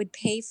price that would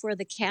pay for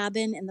the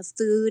cabin and the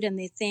food and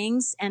the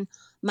things and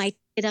my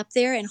ticket up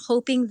there, and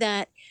hoping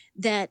that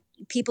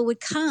people would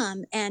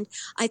come. And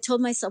I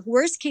told myself,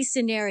 worst case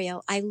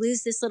scenario, I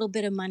lose this little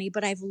bit of money,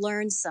 but I've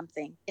learned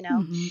something.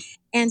 Hmm.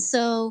 And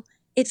so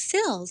it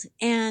filled,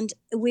 and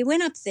we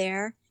went up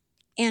there.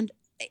 And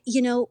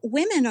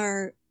women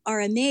are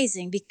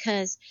amazing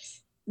because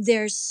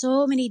there's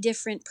so many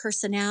different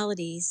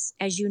personalities,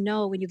 as you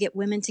know, when you get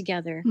women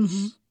together.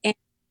 Hmm. And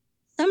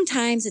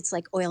sometimes it's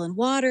like oil and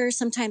water.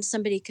 Sometimes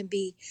somebody can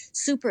be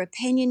super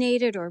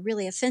opinionated or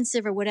really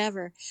offensive or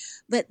whatever.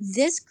 But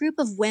this group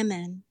of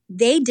women,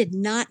 they did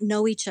not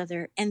know each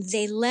other, and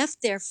they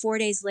left there 4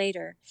 days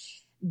later,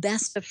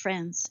 best of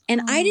friends.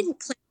 And I Oh. didn't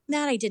plan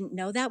that. I didn't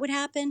know that would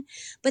happen.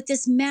 But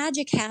this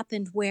magic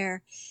happened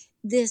where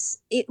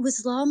it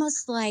was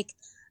almost like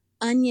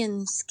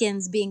onion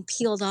skins being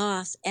peeled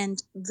off,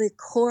 and the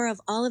core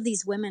of all of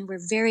these women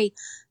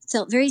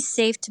felt very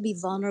safe to be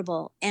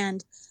vulnerable,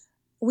 and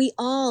we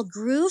all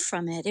grew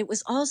from it. It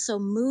was also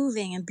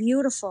moving and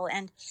beautiful.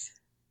 And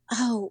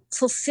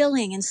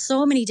fulfilling in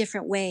so many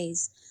different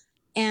ways.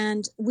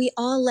 And we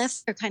all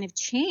left there kind of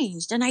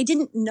changed. And I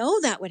didn't know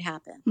that would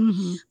happen.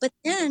 Mm-hmm. But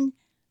then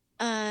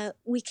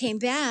we came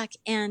back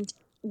and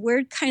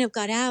word kind of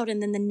got out.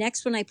 And then the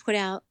next one I put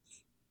out,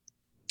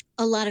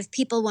 a lot of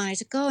people wanted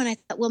to go. And I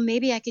thought, well,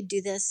 maybe I could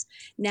do this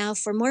now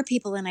for more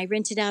people. And I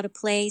rented out a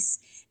place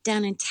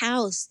down in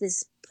Taos,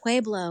 this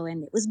pueblo,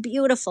 and it was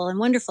beautiful and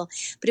wonderful.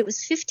 But it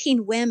was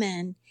 15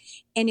 women,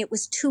 and it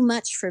was too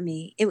much for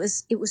me. It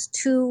was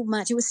too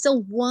much. It was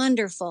still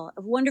wonderful,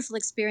 a wonderful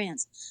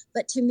experience.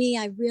 But to me,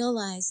 I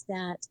realized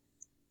that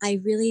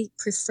I really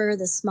prefer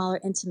the smaller,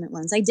 intimate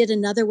ones. I did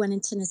another one in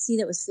Tennessee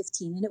that was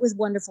 15, and it was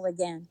wonderful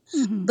again.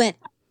 Mm-hmm. But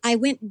I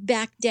went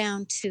back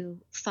down to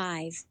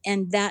 5,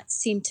 and that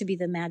seemed to be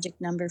the magic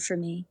number for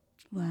me.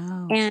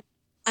 Wow. And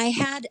I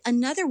had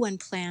another one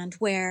planned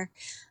where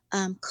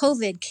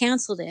COVID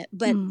canceled it,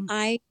 but Mm.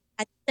 I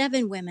had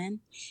 7 women.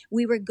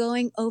 We were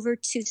going over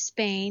to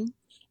Spain,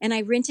 and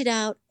I rented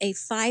out a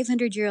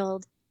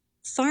 500-year-old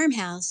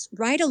farmhouse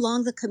right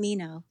along the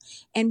Camino.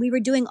 And we were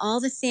doing all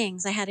the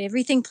things. I had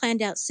everything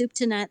planned out, soup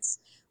to nuts,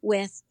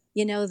 with,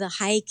 the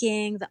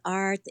hiking, the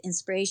art, the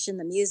inspiration,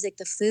 the music,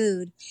 the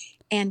food.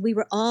 And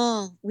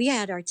we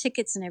had our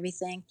tickets and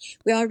everything.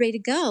 We were all ready to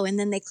go. And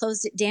then they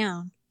closed it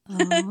down. Oh,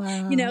 you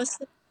wow. know,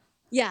 so,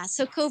 yeah.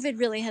 So COVID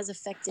really has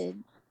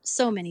affected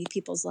so many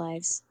people's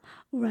lives.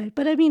 Right.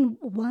 But I mean,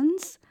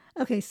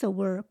 okay, so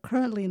we're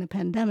currently in a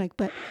pandemic,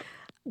 but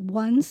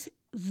once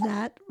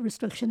that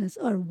restriction is,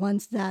 or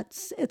once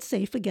it's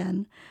safe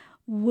again,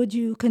 would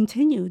you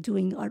continue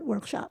doing art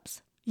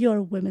workshops,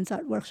 your women's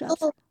art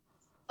workshops? Oh,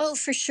 oh,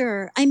 for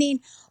sure. I mean,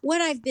 what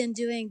I've been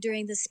doing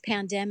during this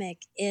pandemic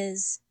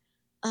isn't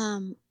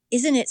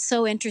it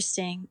so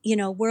interesting,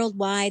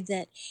 worldwide,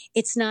 that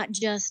it's not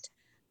just,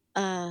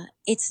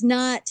 it's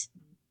not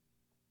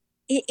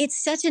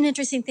it's such an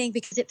interesting thing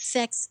because it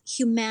affects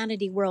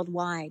humanity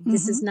worldwide.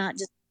 This Mm-hmm. is not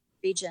just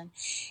a region.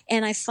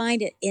 And I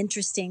find it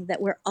interesting that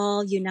we're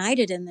all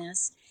united in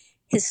this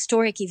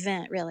historic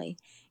event, really.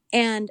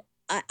 And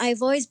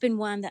I've always been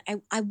one that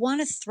I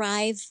want to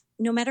thrive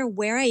no matter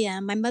where I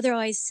am. My mother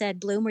always said,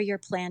 bloom where you're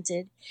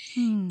planted.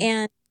 Hmm.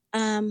 And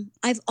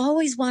I've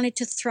always wanted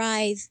to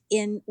thrive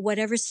in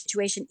whatever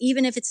situation,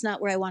 even if it's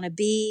not where I want to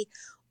be,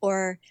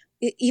 or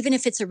even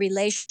if it's a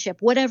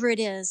relationship, whatever it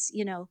is,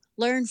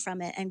 learn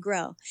from it and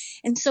grow.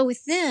 And so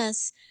with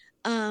this,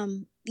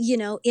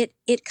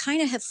 it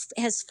kind of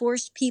has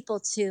forced people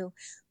to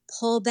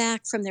pull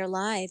back from their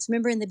lives.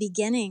 Remember in the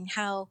beginning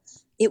how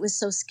it was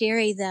so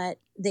scary that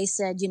they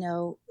said,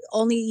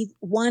 only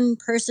one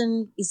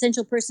person,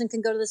 essential person,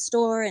 can go to the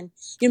store, and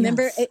you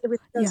remember Yes. it was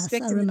so Yes, I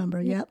strict in the remember.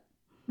 beginning,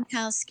 Yep.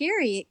 how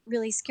scary,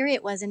 really scary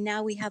it was. And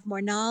now we have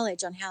more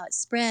knowledge on how it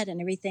spread and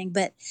everything.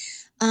 But,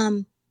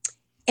 um,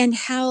 and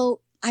how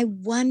I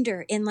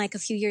wonder in like a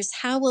few years,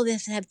 how will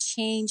this have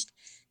changed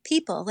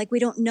people? Like, we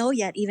don't know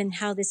yet even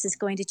how this is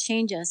going to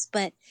change us.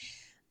 But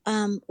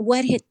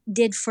what it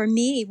did for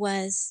me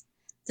was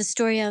the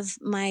story of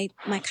my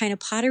kind of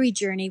pottery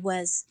journey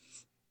was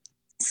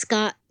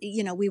Scott,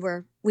 we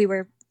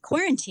were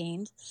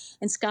quarantined,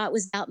 and Scott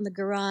was out in the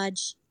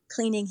garage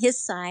cleaning his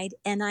side,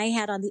 and I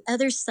had on the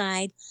other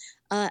side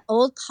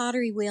old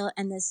pottery wheel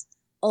and this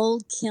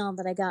old kiln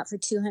that I got for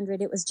 200.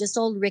 It was just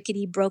old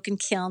rickety broken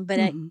kiln, but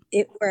Mm-hmm.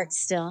 it worked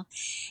still.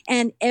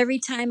 And every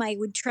time I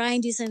would try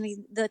and do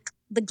something,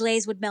 the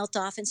glaze would melt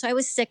off, and so I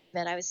was sick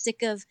of it. I was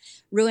sick of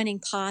ruining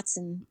pots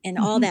and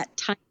all Mm-hmm. that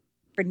time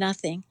for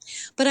nothing.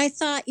 But I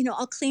thought,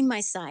 I'll clean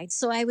my side.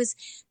 So I was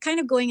kind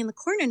of going in the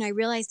corner, and I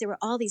realized there were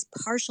all these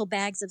partial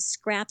bags of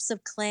scraps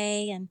of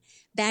clay and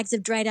bags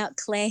of dried out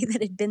clay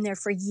that had been there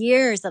for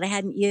years that I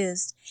hadn't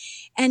used.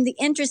 And the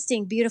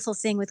interesting, beautiful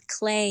thing with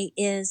clay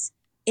is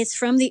it's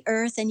from the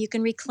earth, and you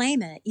can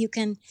reclaim it. You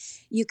can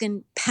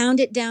pound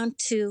it down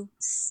to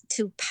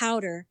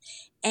powder,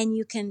 and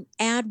you can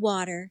add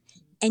water,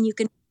 and you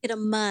can make it a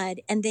mud,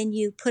 and then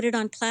you put it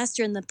on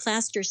plaster, and the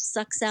plaster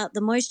sucks out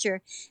the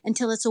moisture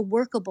until it's a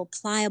workable,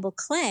 pliable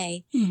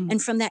clay. Mm-hmm.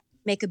 And from that,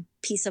 make a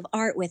piece of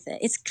art with it.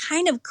 It's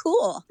kind of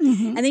cool.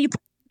 Mm-hmm. And then you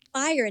put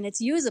fire, and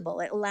it's usable.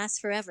 It will last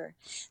forever.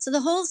 So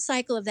the whole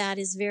cycle of that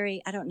is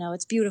very, I don't know,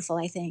 it's beautiful,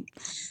 I think.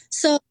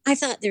 So I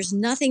thought, there's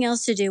nothing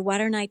else to do. Why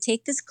don't I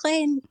take this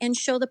clay and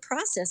show the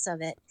process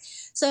of it?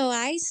 So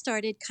I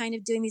started kind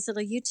of doing these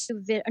little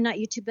or not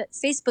YouTube, but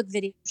Facebook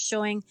videos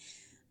showing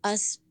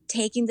us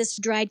taking this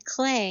dried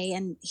clay,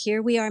 and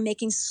here we are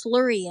making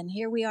slurry, and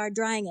here we are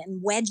drying it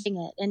and wedging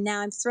it, and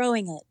now I'm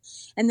throwing it.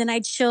 And then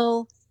I'd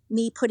show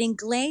me putting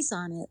glaze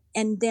on it,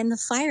 and then the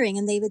firing,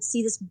 and they would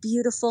see this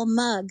beautiful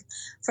mug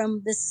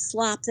from this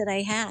slop that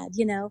I had,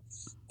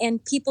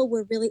 and people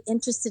were really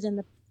interested in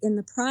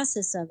the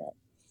process of it.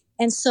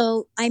 And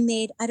so I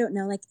made, I don't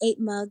know, like 8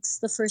 mugs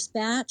the first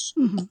batch.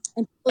 Mm-hmm.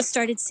 And people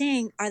started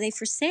saying, "Are they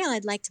for sale?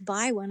 I'd like to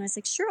buy one." I was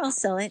like, "Sure, I'll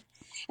sell it."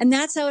 And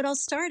that's how it all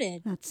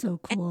started. That's so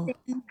And cool.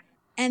 then,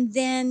 and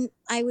then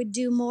I would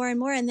do more and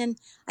more. And then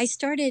I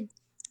started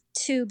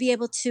to be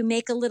able to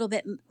make a little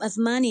bit of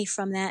money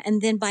from that,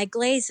 and then buy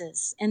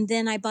glazes. And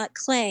then I bought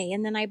clay.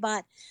 And then I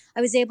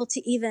was able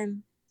to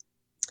even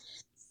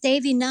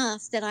save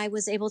enough that I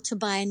was able to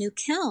buy a new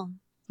kiln.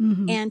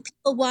 Hmm. And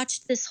people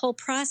watched this whole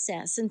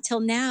process until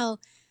now.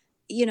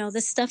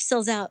 The stuff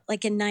sells out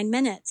like in 9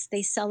 minutes.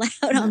 They sell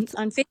out on That's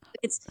on Facebook.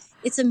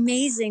 It's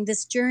amazing,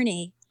 this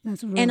journey,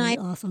 that's and really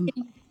I awesome.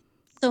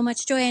 so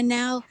much joy. And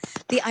now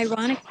the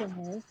ironic thing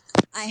is,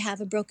 I have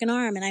a broken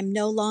arm, and I'm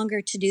no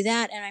longer to do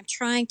that. And I'm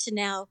trying to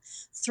now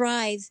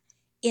thrive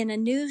in a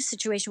new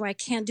situation where I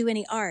can't do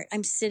any art.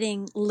 I'm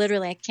sitting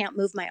literally. I can't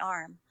move my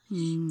arm,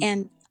 Mm.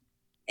 and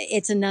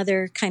it's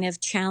another kind of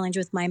challenge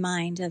with my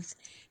mind of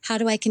how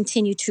do I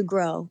continue to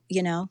grow.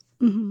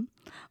 Hmm.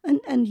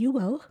 And you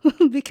will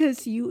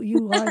because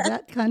you are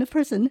that kind of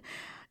person,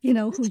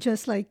 who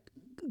just like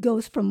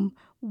goes from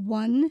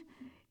one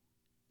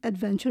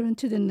adventure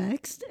into the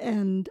next,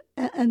 and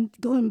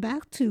going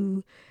back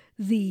to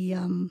the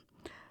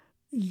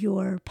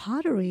your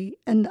pottery,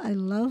 and I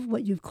love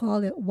what you've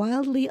called it,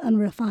 wildly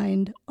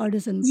unrefined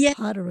artisan Yeah,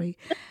 pottery.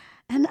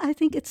 And I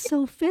think it's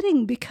so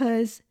fitting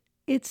because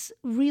it's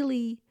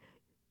really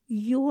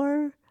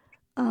your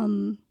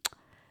um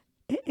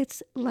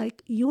it's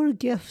like your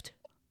gift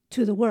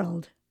to the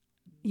world,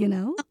 you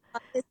know?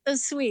 it's so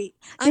sweet.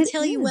 I'll It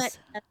tell you what,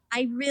 is.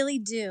 I really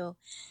do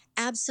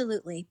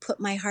absolutely put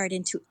my heart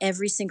into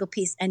every single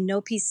piece, and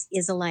no piece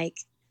is alike.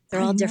 They're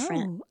I all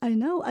different. know. I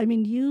know. I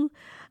mean,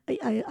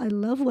 I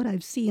love what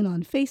I've seen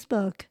on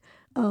Facebook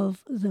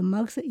of the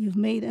mugs that you've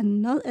made,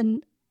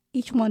 and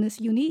each one is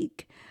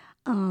unique.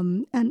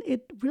 And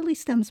it really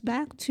stems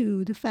back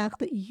to the fact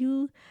that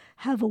you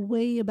have a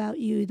way about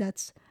you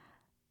that's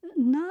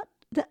not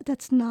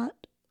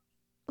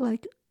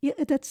like, yeah,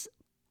 that's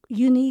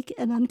unique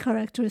and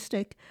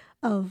uncharacteristic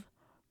of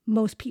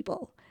most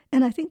people.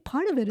 And I think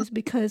part of it is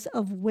because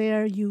of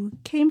where you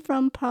came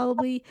from,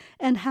 probably,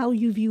 and how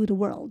you view the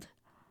world,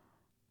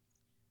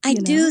 I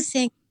you do know?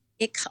 think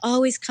it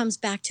always comes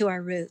back to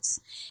our roots.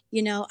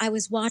 I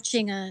was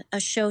watching a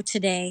show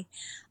today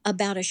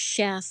about a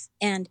chef,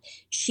 and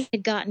she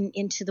had gotten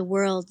into the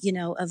world,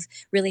 of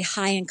really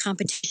high end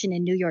competition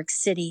in New York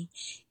City.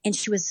 And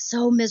she was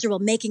so miserable,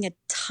 making a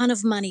ton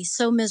of money,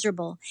 so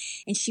miserable.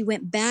 And she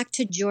went back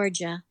to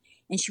Georgia,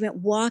 and she went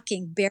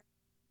walking bare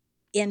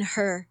in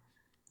her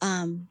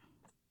um,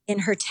 in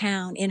her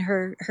town, in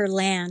her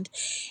land,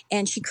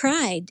 and she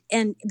cried.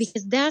 And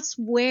because that's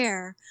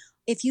where,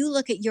 if you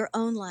look at your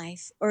own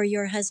life or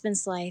your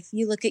husband's life,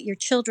 you look at your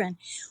children,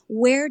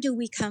 where do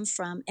we come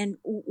from, and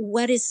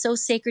what is so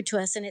sacred to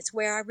us? And it's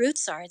where our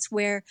roots are. It's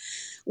where,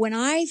 when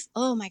I,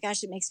 oh my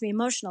gosh, it makes me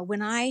emotional,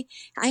 when I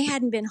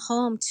hadn't been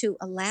home to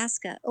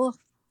Alaska, oh,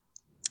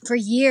 for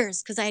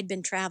years, because I had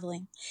been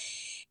traveling,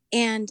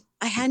 and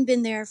I hadn't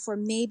been there for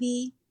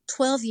maybe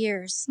 12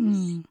 years.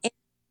 Mm.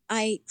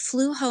 I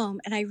flew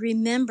home, and I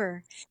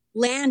remember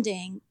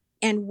landing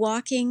and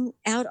walking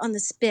out on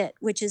the spit,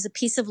 which is a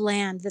piece of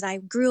land that I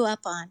grew up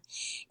on,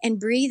 and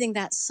breathing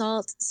that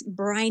salt,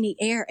 briny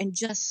air, and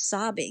just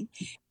sobbing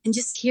and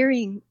just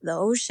hearing the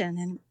ocean.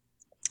 And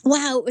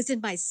wow, it was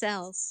in my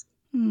cells.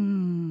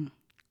 Mm.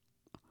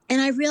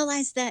 And I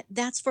realized that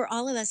that's for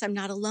all of us. I'm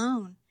not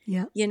alone.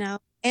 Yep.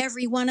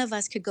 Every one of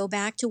us could go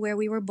back to where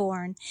we were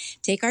born,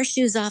 take our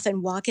shoes off,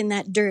 and walk in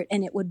that dirt,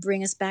 and it would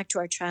bring us back to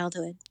our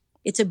childhood.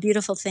 It's a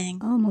beautiful thing.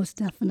 Almost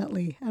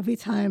definitely. Every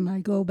time I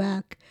go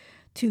back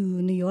to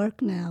New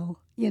York now,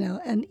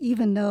 and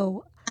even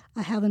though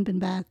I haven't been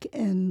back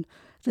in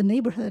the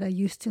neighborhood I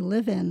used to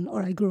live in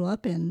or I grew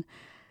up in,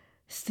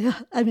 still,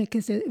 I mean,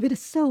 because it is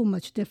so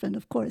much different,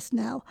 of course,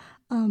 now.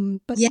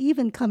 But Yeah.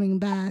 even coming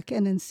back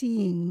and then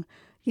seeing,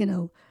 you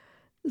know,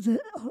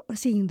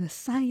 seeing the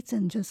sights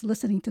and just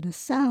listening to the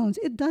sounds,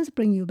 it does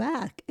bring you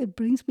back. It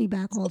brings me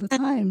back all the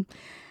time,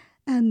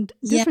 and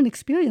Yeah. different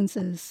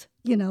experiences,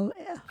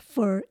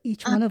 for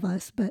each Uh, one of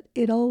us. But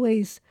it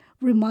always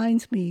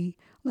reminds me,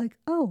 like,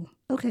 oh,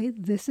 okay,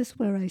 this is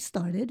where I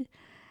started,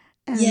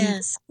 and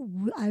yes.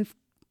 I've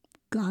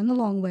gone a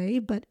long way.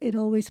 But it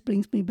always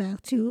brings me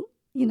back to,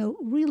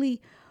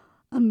 really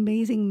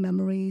amazing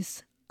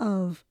memories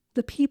of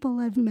the people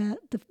I've met,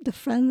 the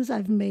friends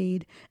I've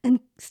made, and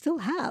still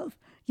have.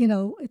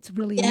 It's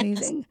really Yes.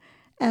 amazing.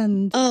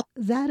 And Oh,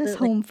 that is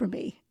absolutely. home for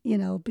me,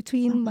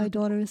 between my Mhm.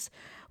 daughters,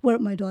 where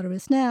my daughter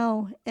is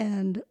now,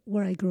 and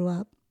where I grew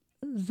up.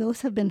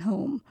 Those have been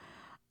home.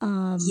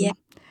 Yeah.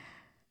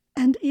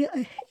 And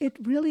it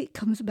really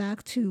comes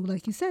back to,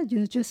 like you said,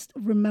 just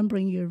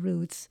remembering your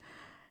roots.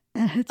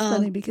 And it's Oh,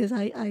 funny because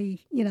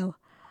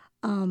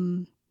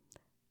um,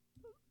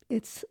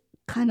 it's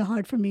kind of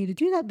hard for me to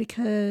do that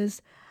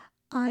because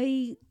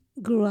I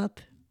grew up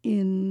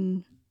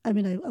in, I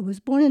mean, I was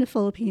born in the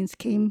Philippines,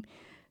 came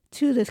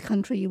to this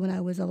country when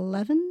I was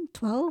 11,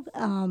 12.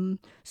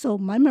 So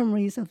my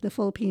memories of the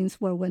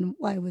Philippines were when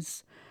I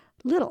was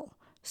little.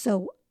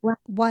 So wow.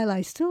 while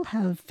I still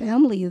have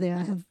family there,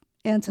 I have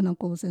aunts and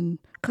uncles and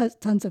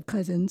tons of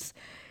cousins,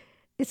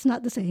 it's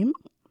not the same.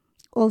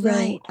 Although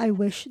Right. I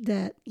wish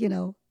that,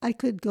 I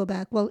could go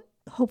back. Well,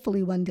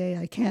 hopefully one day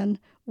I can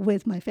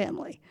with my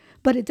family.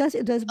 But it does,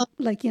 Oh,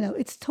 like,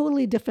 it's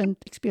totally different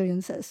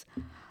experiences.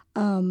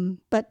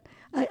 But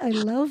I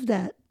love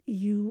that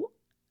you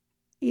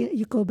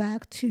you go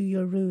back to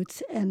your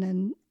roots, and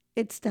then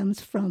it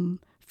stems from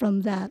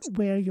that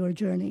where your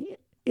journey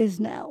is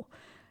now,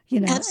 you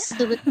know.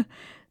 Absolutely.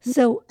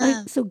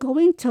 Um, So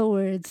going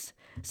towards,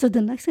 so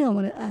the next thing I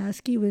want to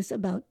ask you is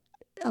about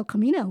El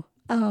Camino,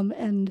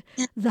 and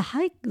the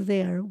hike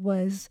there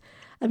was,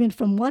 I mean,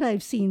 from what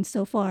I've seen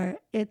so far,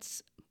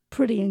 it's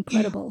pretty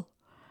incredible.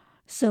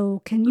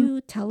 So can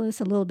you tell us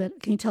a little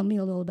bit? Can you tell me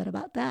a little bit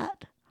about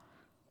that?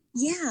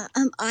 yeah,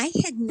 I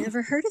had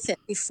never heard of it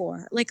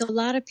before, like a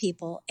lot of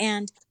people.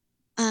 And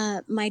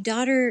my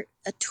daughter,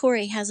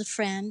 Tori, has a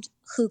friend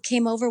who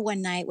came over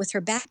one night with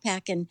her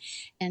backpack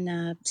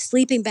and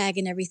sleeping bag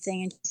and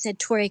everything. And she said,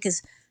 Tori,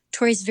 because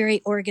Tori's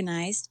very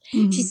organized, she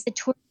Mm-hmm. said,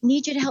 Tori, I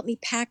need you to help me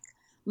pack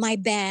my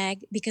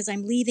bag because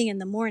I'm leaving in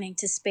the morning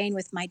to Spain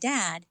with my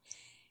dad.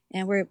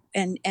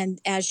 And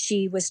as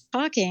she was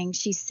talking,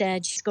 she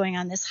said she's going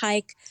on this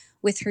hike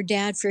with her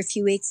dad for a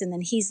few weeks, and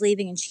then he's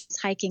leaving and she's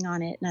hiking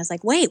on it. And I was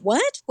like, wait,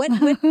 what? What?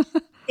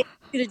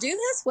 You to do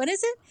this? What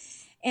is it?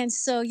 And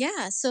so,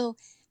 yeah, so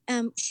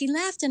she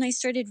left and I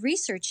started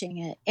researching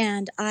it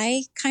and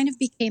I kind of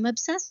became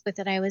obsessed with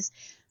it. I was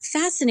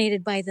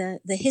fascinated by the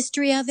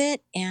history of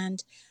it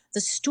and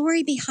the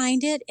story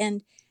behind it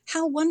and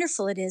how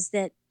wonderful it is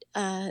that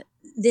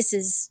this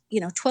is,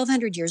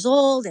 1,200 years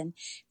old and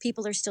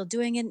people are still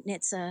doing it. And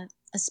it's a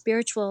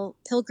spiritual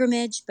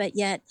pilgrimage, but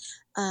yet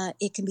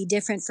it can be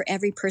different for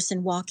every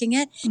person walking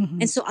it.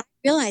 Mm-hmm. And so I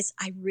realized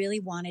I really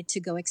wanted to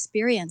go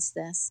experience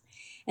this.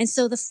 And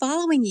so the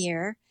following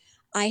year,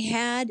 I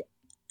had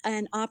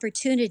an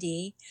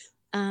opportunity.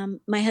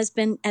 My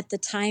husband at the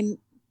time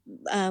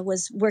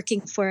was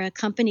working for a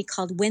company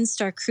called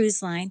Windstar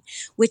Cruise Line,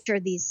 which are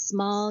these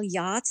small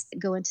yachts that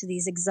go into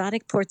these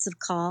exotic ports of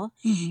call.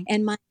 Mm-hmm.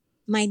 And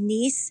my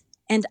niece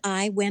and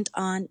I went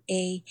on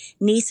a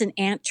niece and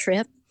aunt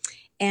trip,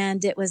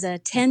 and it was a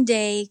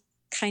 10-day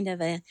kind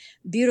of a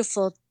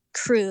beautiful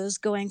cruise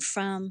going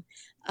from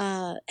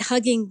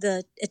hugging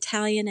the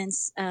Italian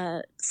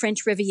and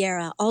French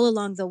Riviera all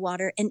along the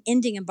water and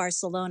ending in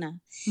Barcelona.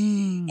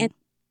 Mm. And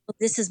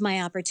this is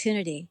my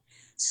opportunity.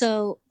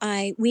 So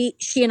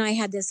she and I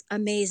had this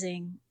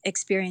amazing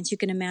experience. You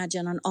can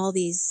imagine on all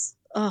these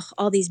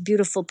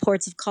beautiful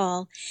ports of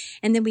call.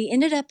 And then we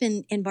ended up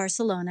in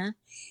Barcelona,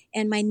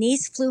 and my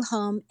niece flew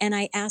home, and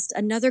I asked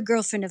another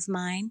girlfriend of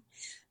mine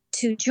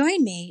to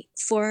join me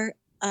for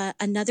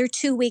another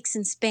 2 weeks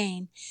in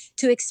Spain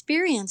to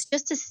experience,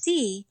 just to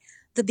see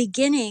the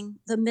beginning,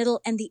 the middle,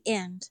 and the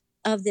end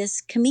of this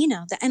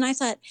Camino. And I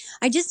thought,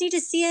 I just need to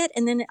see it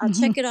and then I'll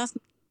Mm-hmm. check it off,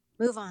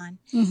 move on.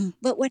 Mm-hmm.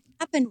 But what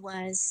happened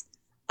was,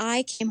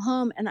 I came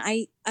home and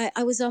I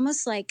was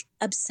almost like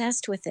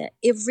obsessed with it.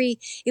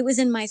 It was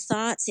in my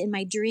thoughts, in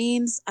my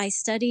dreams. I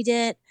studied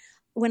it.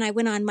 When I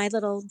went on my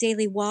little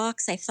daily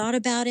walks, I thought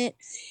about it,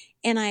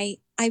 and I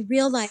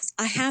realized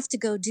I have to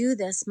go do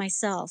this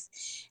myself.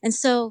 And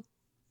so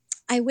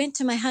I went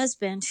to my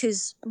husband,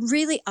 who's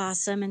really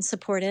awesome and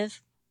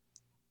supportive.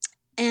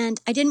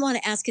 And I didn't want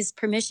to ask his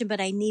permission,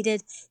 but I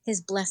needed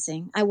his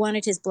blessing. I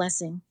wanted his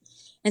blessing.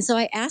 And so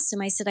I asked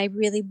him, I said, I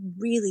really,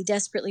 really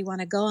desperately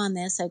want to go on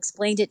this. I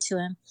explained it to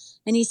him.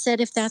 And he said,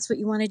 if that's what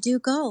you want to do,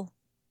 go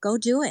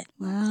do it.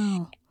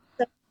 Wow.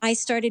 So I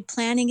started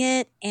planning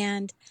it,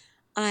 and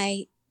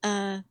I,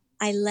 uh,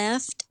 I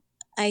left.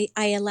 I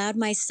allowed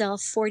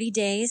myself 40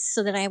 days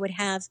so that I would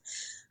have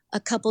a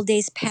couple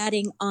days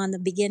padding on the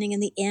beginning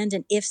and the end.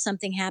 And if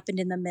something happened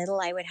in the middle,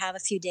 I would have a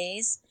few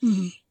days.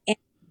 Mm-hmm. And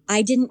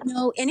I didn't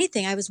know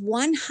anything. I was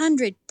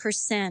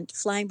 100%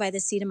 flying by the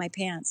seat of my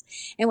pants.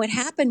 And what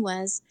happened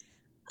was,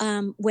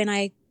 when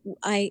I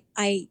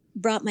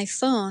brought my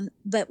phone,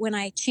 but when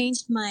I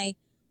changed my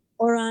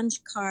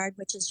orange card,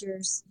 which is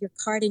your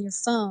card in your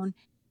phone,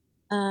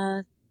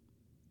 uh,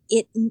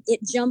 it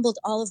jumbled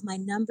all of my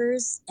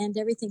numbers and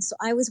everything. So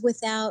I was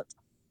without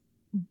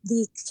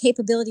the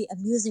capability of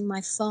using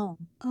my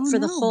phone Oh for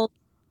the no. whole.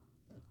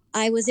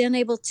 I was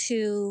unable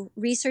to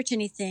research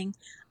anything.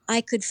 I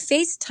could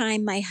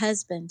FaceTime my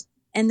husband,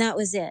 and that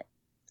was it.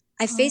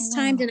 I Oh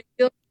FaceTimed wow. and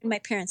I joked with my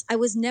parents. I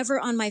was never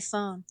on my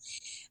phone.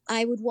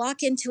 I would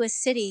walk into a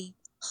city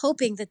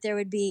hoping that there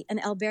would be an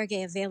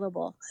albergue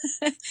available.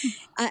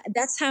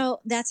 That's how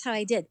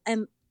I did.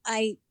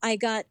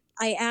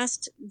 I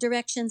asked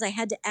directions. I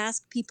had to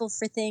ask people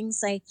for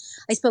things. I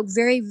spoke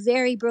very,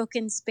 very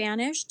broken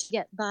Spanish to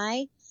get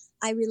by.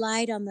 I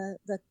relied on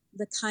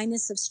the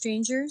kindness of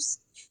strangers,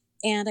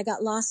 and I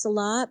got lost a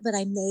lot, but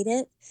I made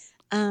it.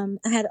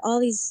 I had all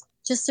these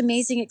just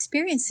amazing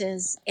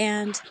experiences,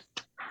 and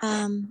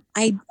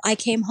I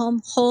came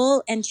home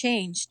whole and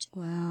changed. It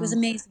was Wow.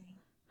 amazing.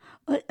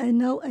 I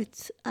know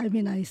it's, I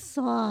mean, I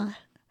saw,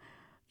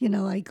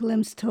 I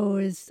glimpsed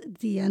towards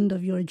the end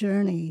of your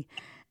journey.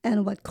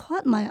 And what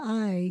caught my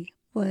eye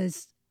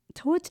was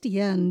towards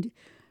the end,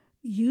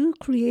 you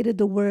created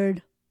the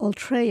word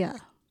Ultrea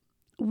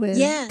with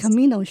Yes,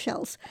 Camino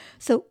shells.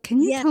 So,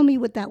 can you yes, tell me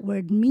what that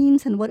word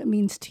means and what it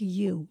means to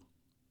you?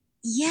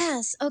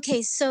 yes.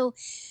 Okay, so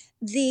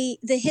the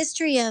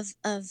history of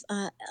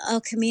El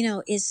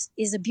Camino is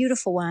a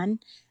beautiful one.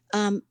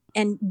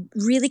 And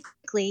really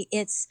basically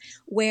it's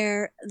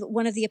where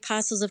one of the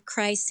apostles of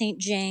Christ, St.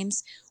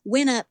 James,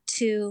 went up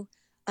to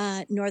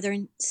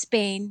northern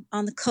Spain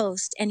on the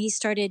coast, and he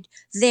started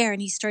there,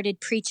 and he started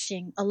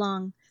preaching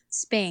along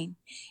Spain.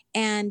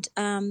 And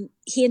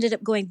he ended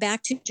up going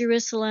back to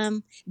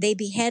Jerusalem. They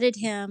beheaded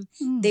him.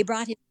 Mm. They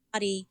brought his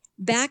body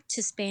back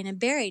to Spain and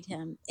buried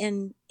him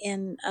in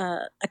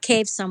a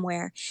cave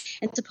somewhere.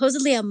 And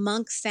supposedly a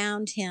monk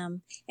found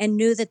him and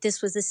knew that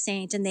this was a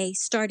saint, and they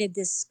started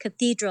this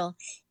cathedral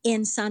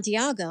in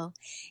Santiago.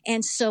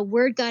 And so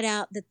word got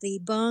out that the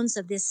bones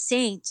of this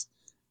saint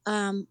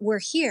were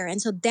here,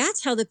 and so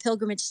that's how the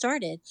pilgrimage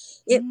started.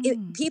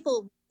 Mm.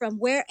 People from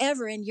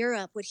wherever in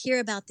Europe would hear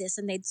about this,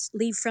 and they'd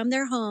leave from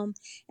their home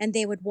and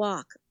they would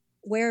walk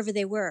wherever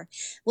they were.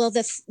 Well,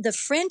 the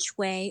French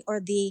way, or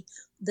the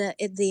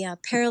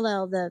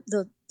parallel,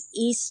 the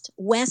east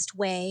west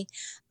way,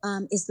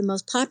 is the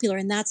most popular,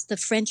 and that's the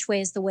French way,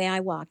 is the way I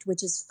walked,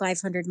 which is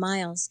 500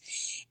 miles.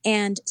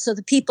 And so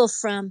the people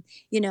from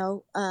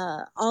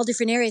all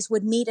different areas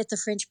would meet at the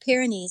French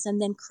Pyrenees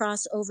and then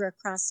cross over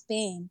across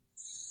Spain.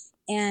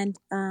 And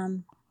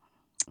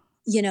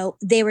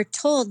they were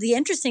told, the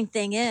interesting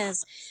thing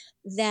is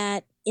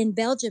that in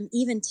Belgium,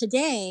 even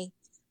today,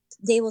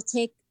 they will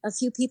take a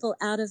few people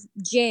out of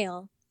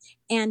jail,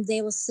 and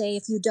they will say,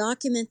 if you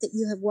document that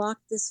you have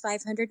walked this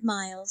 500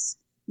 miles,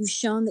 you've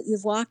shown that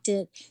you've walked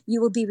it, you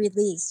will be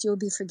released. You will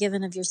be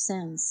forgiven of your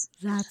sins.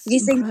 That's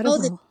Because incredible.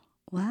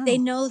 they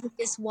Wow. know that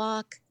this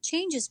walk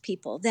changes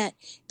people, that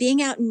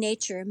being out in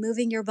nature,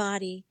 moving your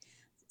body,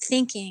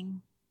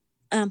 thinking,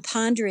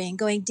 pondering,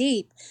 going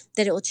deep,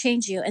 that it will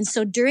change you. And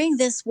so during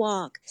this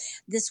walk,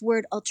 this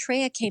word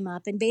ultrea came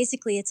up, and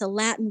basically it's a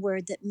Latin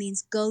word that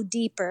means go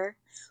deeper,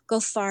 go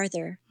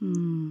farther,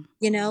 Mm.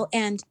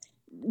 and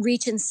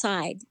reach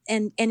inside.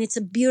 And it's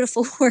a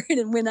beautiful word.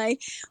 And when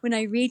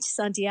I reached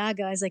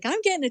Santiago, I was like, I'm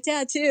getting a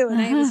tattoo.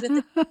 And I was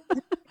with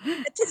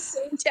the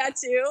same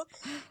tattoo,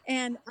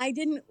 and I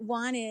didn't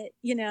want it,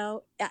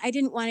 I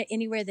didn't want it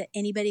anywhere that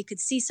anybody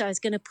could see. So I was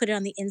going to put it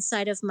on the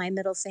inside of my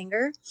middle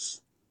finger.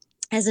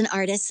 As an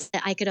artist,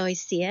 I could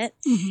always see it.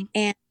 Mhm.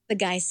 And the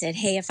guy said,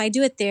 hey, if I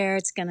do it there,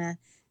 it's gonna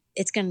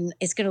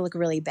look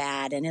really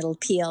bad, and it'll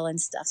peel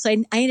and stuff. So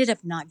I ended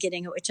up not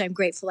getting it, which I'm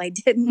grateful I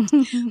didn't.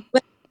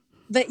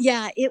 But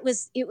yeah, it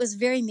was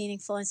very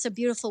meaningful, and it's a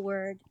beautiful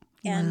word.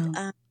 And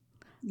Wow.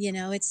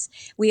 it's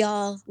we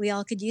all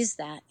could use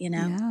that.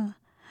 Yeah.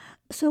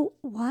 So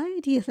why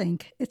do you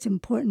think it's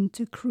important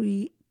to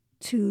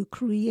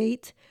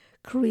create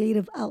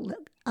creative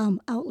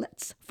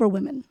outlets for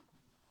women?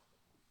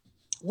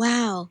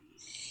 Wow.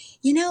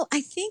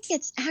 I think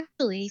it's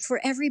actually for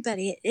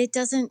everybody. It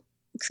doesn't,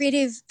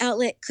 creative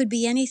outlet could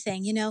be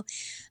anything.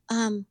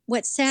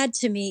 What's sad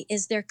to me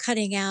is they're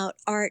cutting out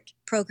art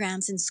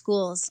programs in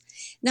schools,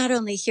 not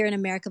only here in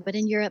America, but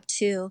in Europe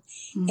too.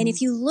 And Mm. if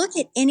you look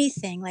at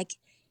anything, like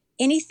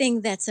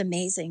anything that's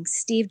amazing,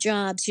 Steve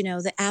Jobs,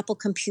 the Apple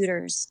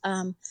computers,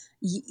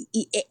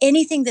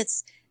 anything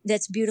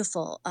that's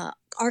beautiful,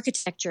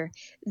 architecture,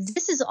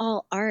 this is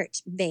all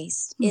art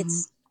based. Mhm.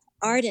 It's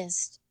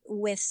artist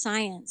with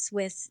science,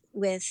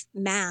 with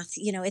math,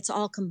 it's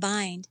all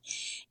combined.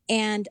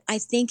 And I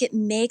think it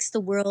makes the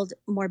world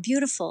more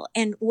beautiful.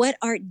 And what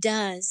art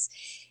does,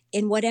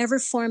 in whatever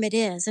form it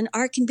is, and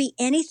art can be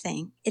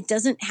anything, it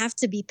doesn't have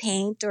to be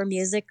paint or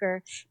music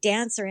or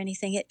dance or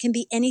anything, it can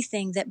be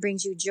anything that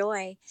brings you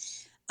joy.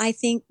 I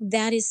think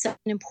that is such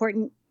an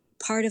important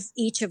part of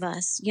each of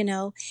us.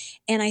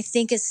 And I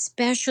think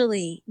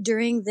especially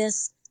during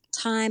this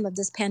time of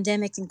this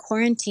pandemic and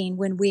quarantine,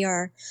 when we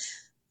are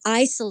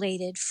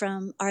isolated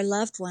from our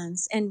loved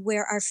ones, and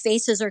where our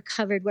faces are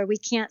covered, where we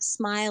can't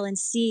smile and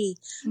see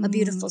a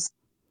beautiful, Mm.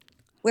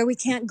 where we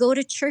can't go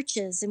to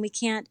churches, and we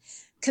can't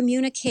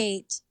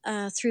communicate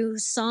through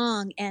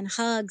song and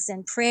hugs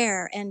and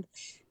prayer, and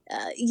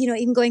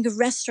even going to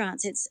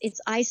restaurants.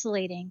 It's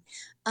isolating.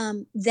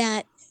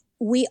 That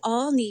we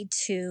all need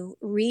to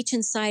reach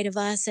inside of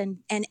us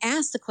and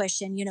ask the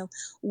question,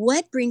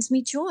 what brings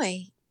me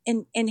joy,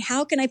 and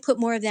how can I put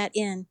more of that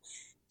in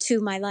to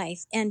my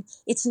life? And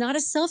it's not a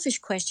selfish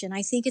question.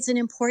 I think it's an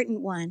important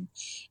one.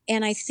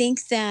 And I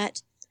think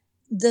that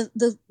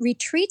the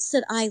retreats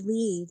that I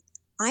lead,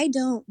 I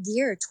don't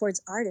gear towards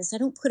artists. I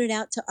don't put it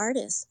out to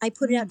artists. I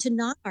put it out Mm. to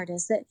not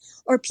artists, that,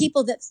 or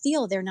people that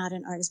feel they're not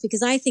an artist,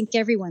 because I think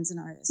everyone's an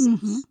artist.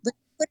 Mhm. But I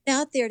put it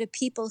out there to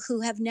people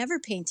who have never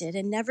painted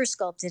and never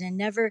sculpted and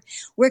never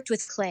worked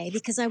with clay,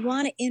 because I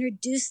want to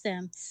introduce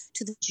them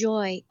to the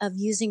joy of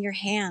using your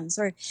hands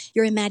or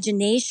your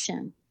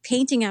imagination,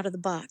 painting out of the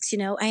box.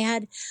 I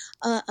had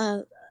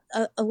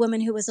a woman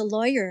who was a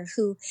lawyer,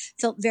 who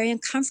felt very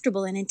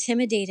uncomfortable and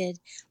intimidated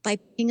by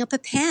picking up a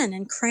pen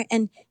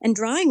and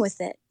drawing with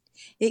it.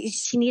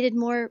 She needed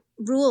more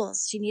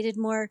rules. She needed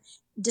more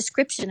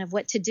description of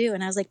what to do.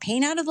 And I was like,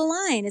 paint out of the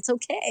line. It's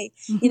okay.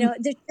 Mhm.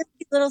 There's just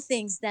these little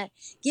things that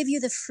give you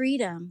the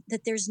freedom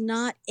that there's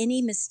not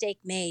any mistake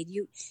made.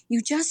 You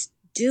just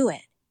do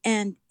it,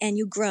 and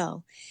you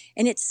grow.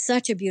 And it's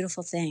such a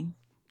beautiful thing.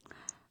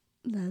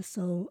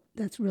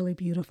 That's really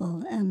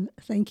beautiful, and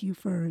thank you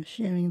for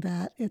sharing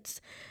that. It's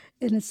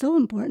so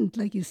important,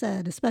 like you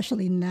said,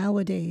 especially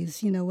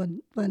nowadays.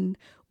 When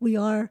we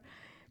are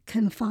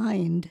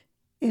confined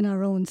in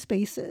our own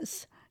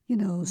spaces,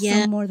 some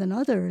Yeah, more than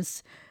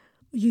others.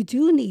 You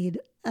do need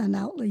an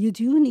outlet. You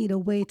do need a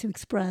way to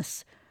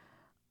express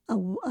a,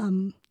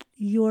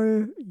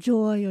 your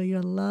joy or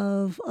your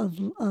love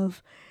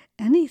of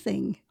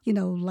anything,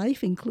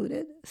 life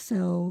included.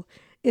 So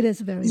it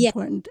is very yeah,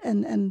 important,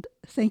 and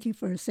thank you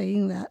for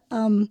saying that.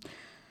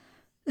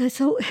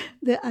 So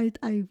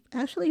I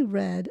actually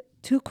read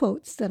two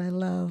quotes that I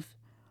love,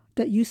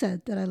 that you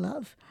said that I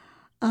love.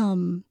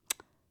 Um,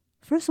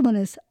 First one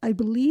is, I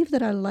believe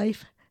that our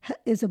life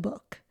is a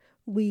book.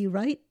 We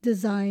write,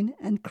 design,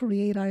 and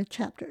create our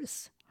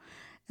chapters.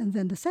 And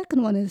then the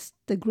second one is,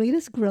 the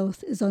greatest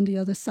growth is on the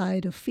other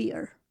side of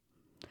fear.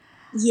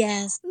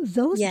 yes,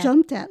 Those yeah.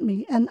 jumped at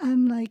me, and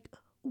I'm like,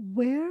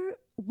 where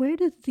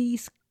did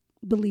these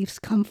beliefs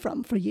come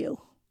from for you?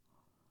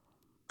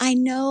 I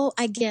know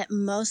I get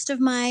most of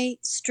my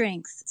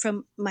strength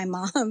from my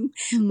mom,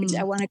 which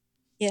I Hmm. want to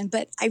in,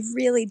 but I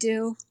really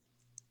do.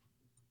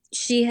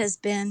 She has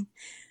been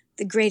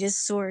the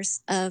greatest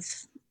source of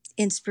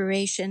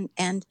inspiration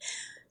and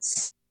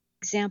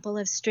example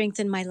of strength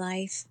in my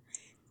life.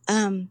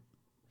 Um,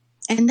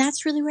 and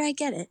that's really where I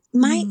get it.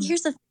 Hmm.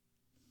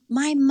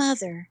 My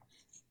mother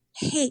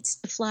hates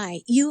to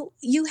fly. You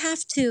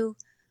have to.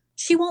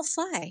 She won't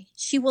fly.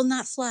 She will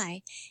not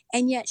fly,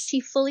 and yet she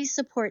fully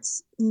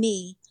supports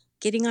me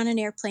getting on an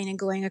airplane and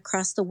going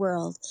across the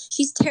world.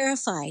 She's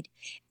terrified.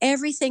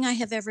 Everything I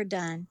have ever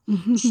done,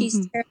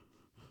 she's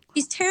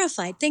she's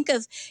terrified. Think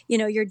of,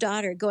 your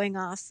daughter going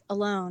off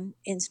alone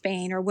in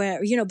Spain or where,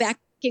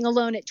 backing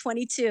alone at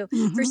 22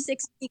 for Hmm.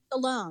 6 weeks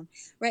alone,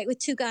 right, with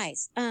two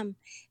guys.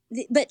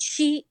 But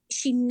she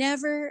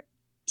never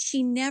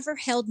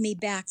held me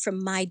back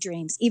from my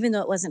dreams, even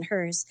though it wasn't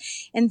hers.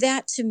 And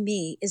that to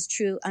me is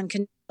true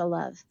unconditional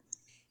love.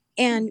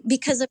 And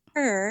because of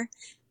her,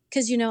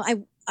 because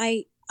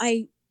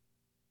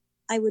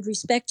I would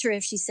respect her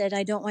if she said,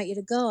 I don't want you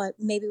to go.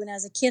 Maybe when I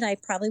was a kid, I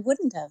probably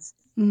wouldn't have,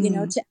 Hmm.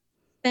 to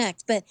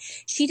respect. But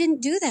she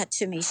didn't do that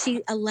to me.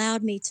 She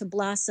allowed me to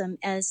blossom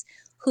as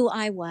who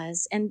I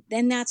was. And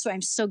that's why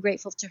I'm so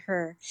grateful to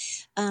her.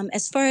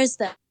 As far as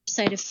the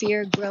side of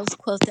fear growth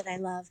quote that I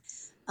love,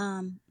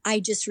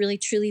 I just really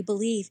truly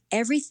believe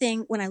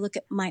everything, when I look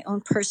at my own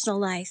personal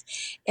life,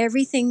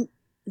 everything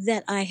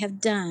that I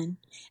have done,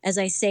 as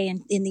I say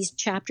in these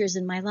chapters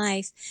in my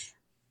life,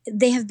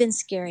 they have been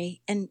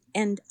scary, and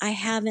I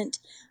haven't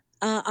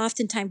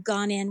oftentimes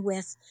gone in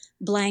with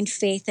blind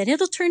faith that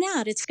it'll turn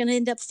out, it's going to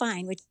end up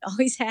fine, which it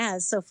always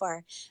has so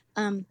far.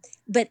 um,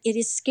 but it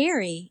is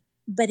scary,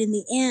 but in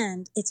the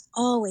end it's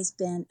always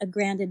been a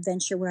grand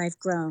adventure where I've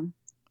grown.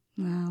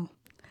 Wow.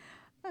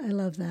 I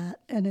love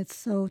that, and it's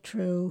so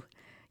true.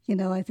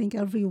 I think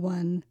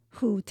everyone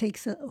who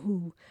takes a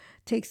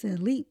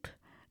leap,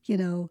 you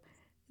know,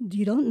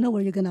 you don't know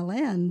where you're going to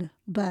land,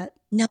 but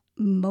No.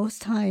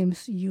 most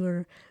times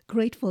you're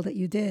grateful that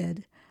you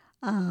did.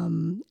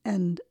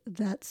 And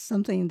that's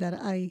something that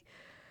I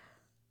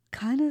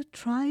kind of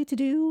try to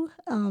do,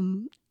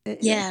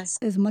 Yes.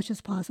 as much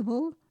as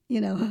possible,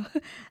 Yeah.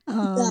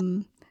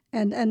 um,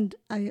 and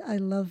I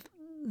love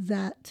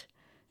that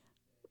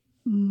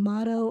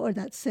motto or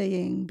that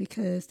saying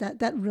because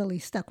that really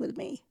stuck with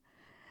me.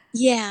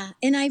 Yeah,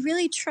 and I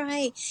really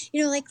try,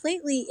 like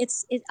lately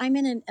I'm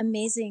in an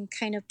amazing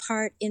kind of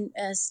part in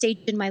a stage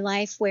in my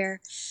life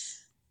where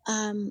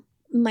um,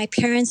 my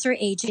parents are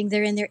aging,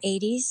 they're in their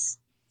 80s,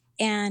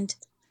 and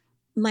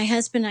my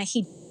husband and I,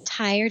 he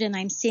retired, and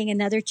I'm seeing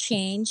another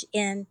change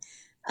in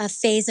a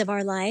phase of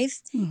our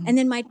life. Hmm. And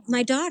then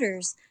my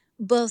daughters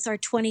both are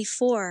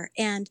 24,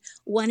 and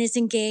one is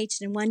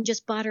engaged and one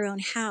just bought her own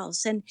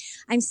house. And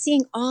I'm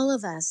seeing all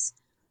of us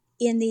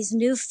in these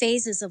new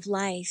phases of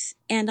life.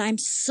 And I'm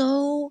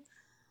so,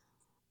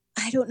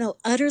 I don't know,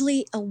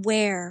 utterly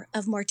aware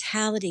of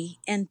mortality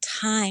and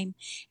time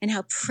and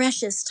how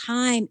precious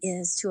time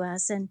is to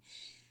us. And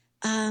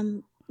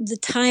the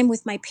time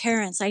with my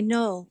parents, I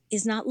know,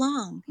 is not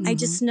long. I Hmm.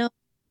 just know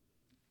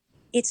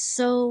it's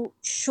so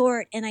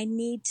short, and I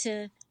need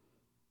to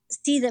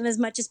see them as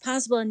much as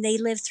possible. And they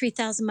live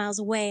 3,000 miles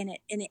away, and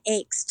it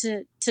aches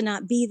to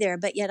not be there.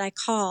 But yet I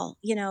call,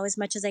 as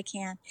much as I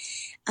can.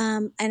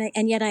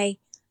 And yet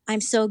I'm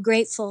so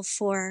grateful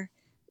for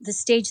the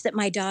stage that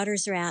my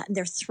daughters are at, and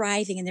they're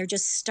thriving, and they're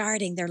just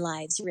starting their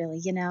lives, really.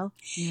 Yeah.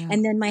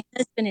 And then my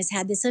husband has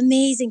had this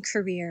amazing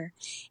career,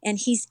 and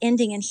he's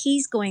ending, and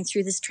he's going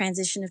through this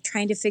transition of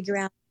trying to figure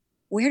out,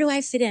 where do I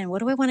fit in? What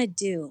do I want to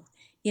do?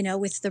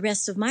 With the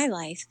rest of my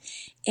life.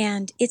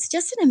 And it's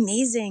just an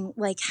amazing,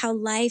 like, how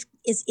life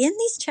is in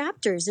these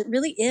chapters. It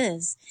really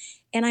is.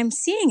 And I'm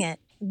seeing it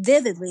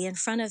vividly in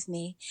front of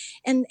me.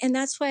 And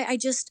that's why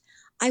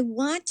I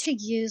want to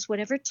use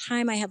whatever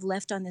time I have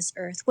left on this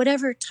earth,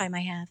 whatever time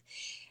I have.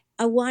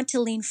 I want to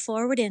lean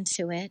forward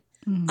into it.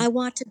 Hmm. I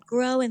want to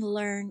grow and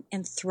learn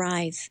and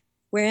thrive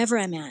wherever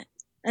I'm at.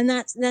 And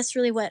that's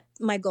really what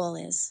my goal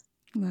is.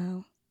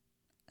 Wow.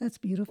 That's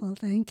beautiful.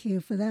 Thank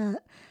you for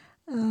that.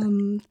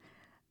 Um,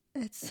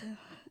 it's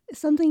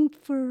something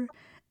for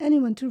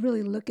anyone to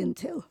really look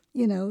into,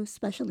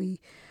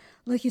 especially,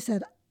 like you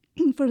said,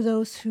 for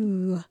those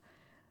who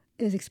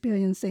is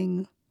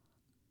experiencing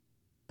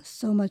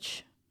so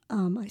much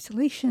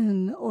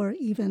isolation or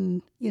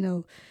even,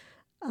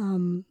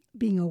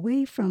 being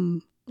away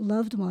from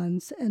loved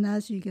ones. And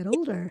as you get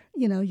older,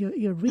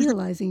 you're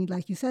realizing,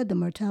 like you said, the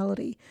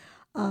mortality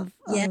of,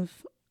 Yeah,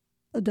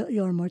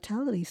 your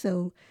mortality.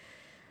 So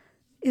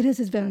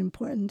is very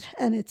important,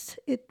 and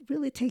it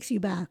really takes you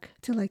back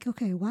to like,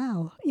 okay,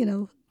 wow,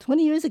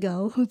 20 years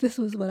ago, this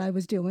was what I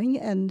was doing,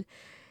 and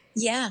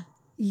yeah,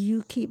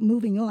 you keep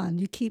moving on,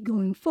 you keep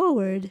going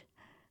forward,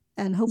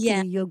 and yeah,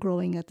 hopefully you're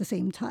growing at the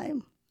same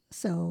time.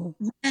 So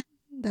yeah,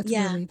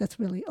 that's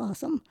really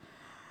awesome.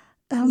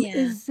 yeah.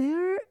 Is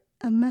there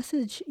a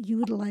message you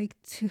would like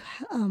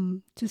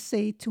to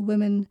say to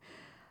women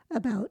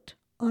about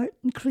art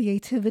and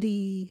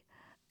creativity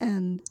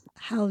and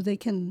how they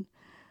can,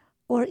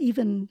 or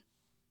even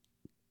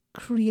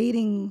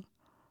creating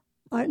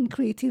art and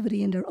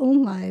creativity in their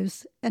own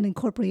lives and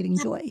incorporating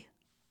joy?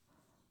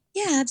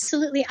 Yeah,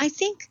 absolutely. I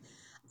think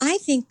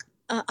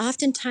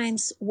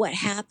oftentimes what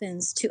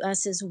happens to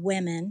us as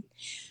women,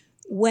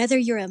 whether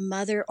you're a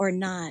mother or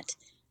not,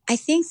 I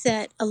think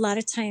that a lot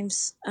of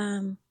times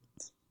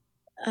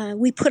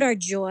we put our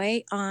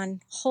joy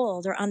on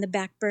hold or on the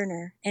back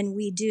burner, and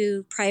we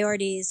do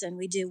priorities and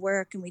we do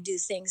work and we do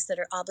things that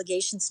are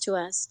obligations to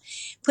us,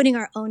 putting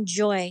our own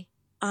joy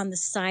on the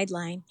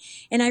sideline.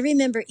 And I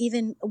remember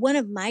even one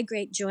of my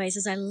great joys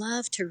is I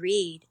love to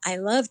read. I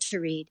love to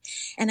read.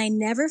 And I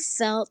never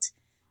felt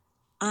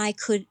I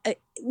could,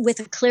 with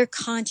a clear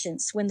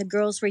conscience when the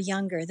girls were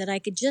younger, that I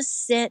could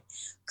just sit,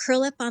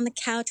 curl up on the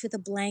couch with a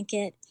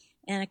blanket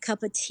and a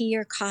cup of tea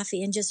or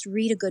coffee and just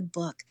read a good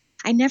book.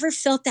 I never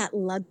felt that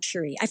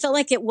luxury. I felt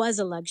like it was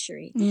a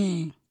luxury.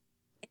 Mm.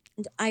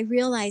 And I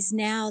realize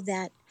now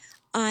that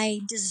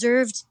I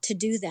deserved to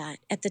do that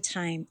at the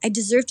time. I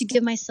deserved to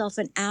give myself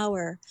an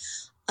hour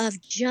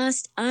of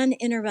just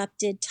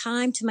uninterrupted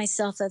time to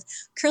myself of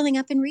curling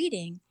up and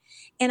reading.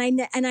 And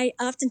I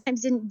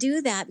oftentimes didn't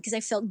do that because I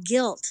felt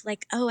guilt,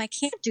 like, oh, I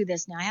can't do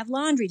this now. I have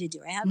laundry to do.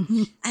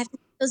 Hmm. I have to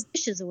put those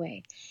dishes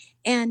away.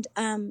 And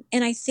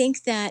I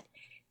think that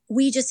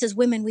we just as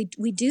women,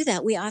 we do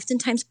that. We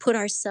oftentimes put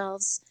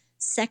ourselves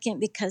second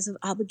because of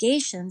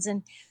obligations.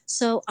 And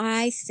so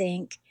I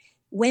think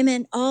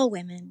women, all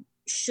women,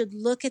 should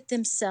look at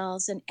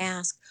themselves and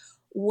ask,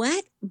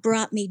 what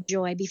brought me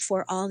joy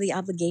before all the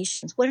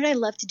obligations? What did I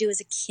love to do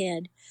as a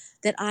kid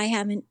that I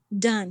haven't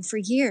done for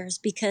years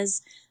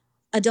because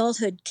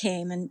adulthood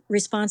came and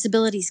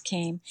responsibilities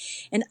came?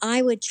 And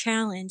I would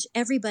challenge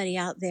everybody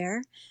out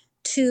there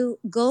to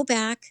go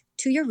back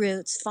to your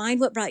roots, find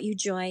what brought you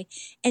joy,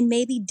 and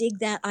maybe dig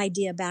that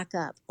idea back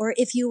up. Or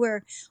if you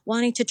were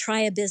wanting to try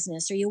a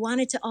business, or you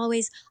wanted to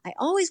I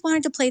always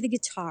wanted to play the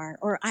guitar,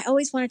 or I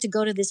always wanted to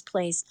go to this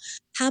place.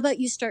 How about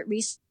you start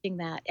researching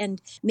that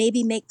and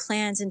maybe make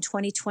plans in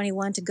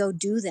 2021 to go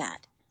do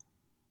that?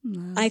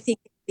 Wow. I think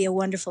it'd be a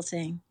wonderful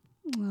thing.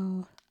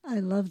 Oh, I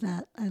love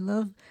that. I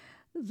love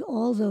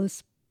all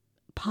those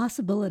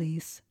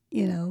possibilities,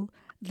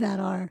 that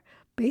are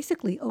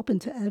basically open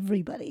to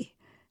everybody.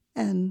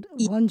 And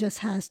one just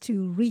has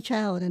to reach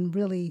out and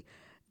really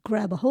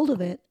grab a hold of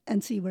it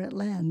and see where it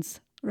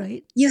lands,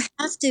 right? You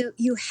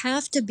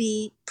have to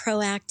be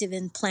proactive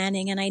in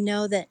planning, and I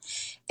know that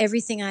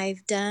everything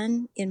I've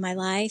done in my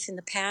life in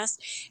the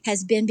past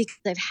has been because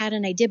I've had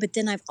an idea, but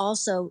then I've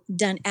also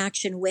done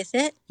action with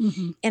it.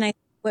 Hmm. And I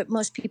what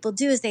most people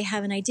do is they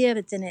have an idea,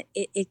 but then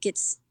it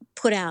gets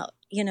put out.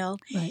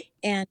 Right.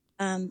 And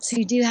so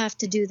you do have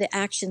to do the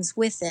actions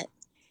with it.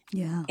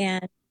 Yeah.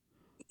 And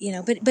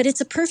but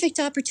it's a perfect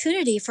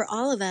opportunity for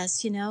all of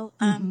us.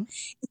 Hmm.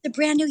 It's a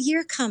brand new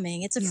year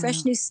coming. It's a Yeah.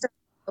 fresh new start,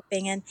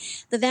 hoping, and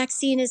the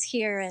vaccine is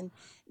here, and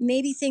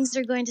maybe things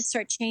are going to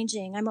start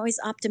changing. I'm always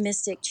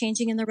optimistic,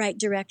 changing in the right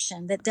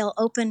direction. That they'll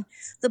open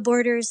the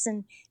borders,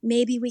 and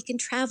maybe we can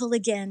travel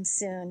again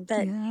soon.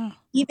 But Yeah.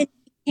 even if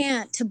we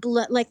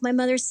can't, like my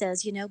mother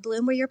says,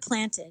 bloom where you're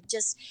planted.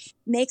 Just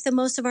make the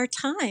most of our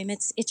time.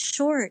 It's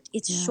short.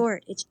 It's Yeah.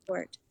 short. It's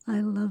short.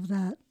 I love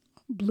that.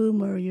 Bloom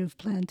where you've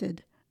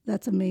planted.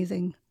 That's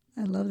amazing.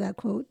 I love that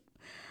quote.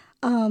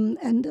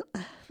 And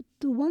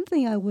the one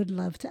thing I would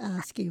love to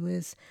ask you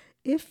is,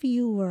 if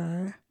you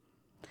were,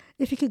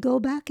 if you could go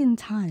back in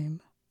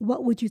time,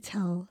 what would you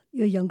tell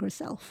your younger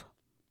self?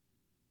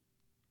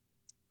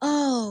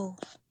 Oh,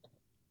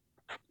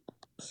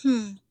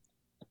 hmm.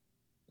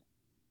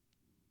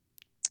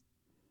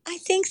 I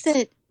think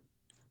that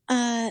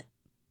uh,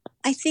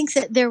 I think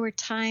that there were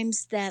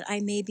times that I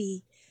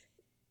maybe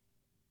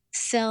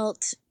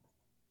felt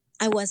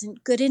I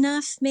wasn't good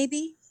enough,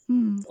 maybe,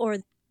 Hmm. or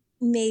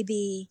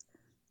maybe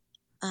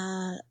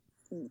uh,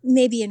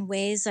 maybe in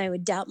ways I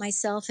would doubt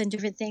myself and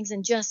different things,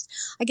 and just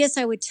I guess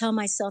I would tell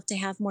myself to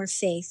have more Hmm.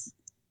 faith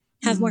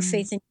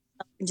in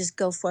yourself and just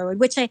go forward,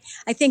 which I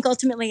think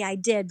ultimately I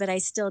did, but I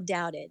still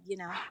doubted.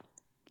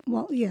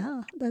 Well,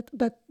 yeah,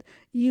 but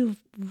you've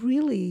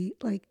really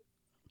like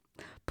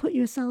put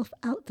yourself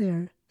out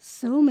there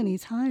so many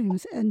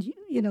times. And,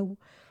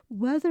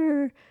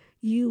 whether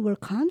you were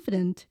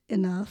confident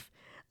enough,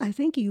 I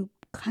think you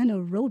kind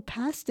of rode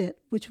past it,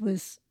 which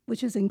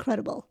is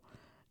incredible.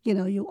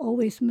 You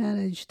always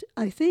managed,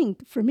 I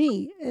think, for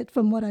me,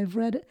 from what I've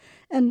read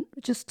and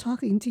just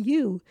talking to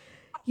you,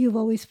 you've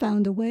always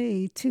found a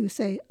way to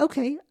say,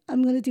 okay,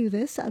 I'm going to do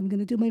this, I'm going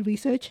to do my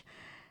research,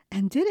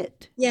 and did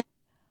it. Yeah.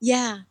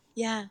 Yeah.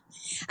 Yeah.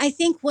 I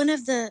think one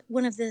of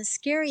the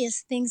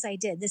scariest things I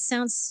did, this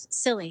sounds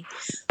silly,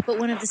 but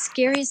one of the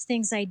scariest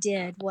things I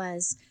did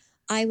was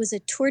I was a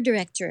tour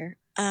director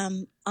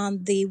on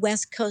the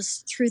West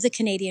Coast through the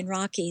Canadian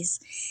Rockies.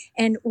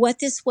 And what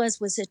this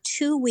was a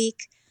 2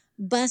 week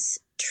bus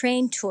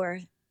train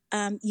tour.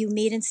 You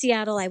meet in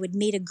Seattle. I would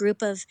meet a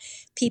group of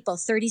people,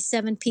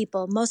 37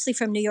 people, mostly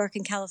from New York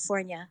and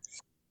California.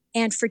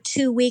 And for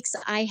 2 weeks,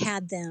 I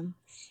had them.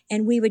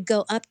 And we would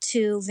go up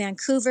to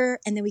Vancouver,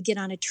 and then we get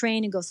on a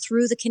train and go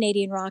through the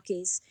Canadian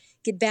Rockies,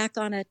 get back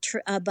on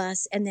a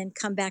bus, and then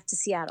come back to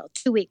Seattle.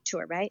 2 week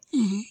tour, right?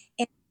 Mm-hmm.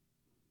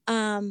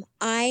 And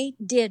I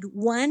did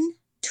one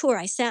tour.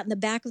 I sat in the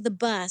back of the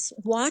bus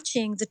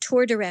watching the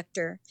tour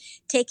director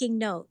taking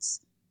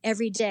notes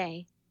every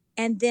day.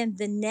 And then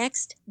the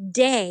next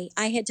day,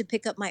 I had to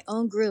pick up my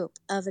own group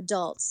of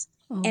adults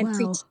Oh, and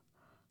wow.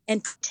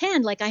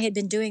 pretend like I had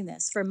been doing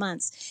this for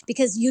months,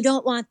 because you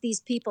don't want these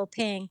people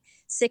paying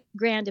 6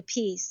 grand a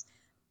piece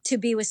to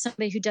be with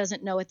somebody who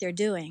doesn't know what they're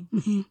doing.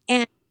 Mm-hmm.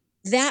 And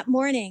that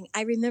morning,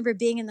 I remember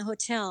being in the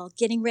hotel,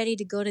 getting ready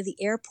to go to the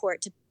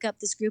airport to pick up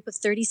this group of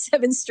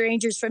 37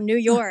 strangers from New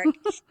York,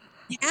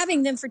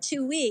 having them for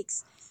 2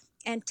 weeks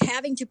and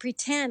having to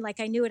pretend like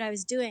I knew what I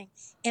was doing.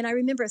 And I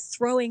remember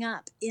throwing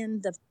up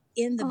in the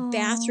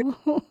bathroom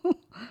Oh.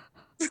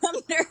 from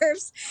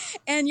nerves.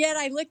 And yet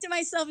I looked at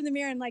myself in the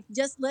mirror and like,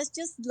 let's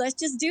just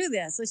do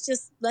this.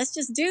 Let's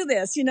just do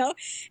this.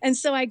 And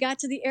so I got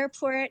to the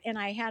airport and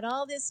I had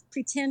all this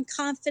pretend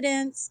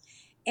confidence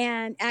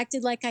and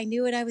acted like I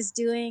knew what I was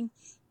doing.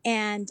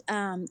 And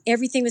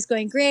everything was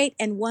going great.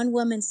 And one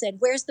woman said,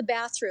 "Where's the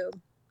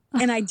bathroom?"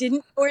 And I didn't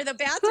know where the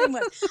bathroom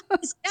was. I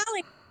was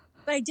telling,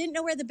 but I didn't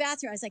know where the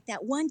bathroom. I was like,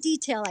 that one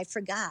detail I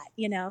forgot.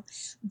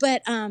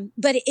 But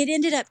it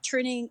ended up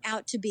turning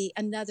out to be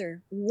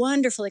another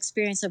wonderful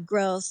experience of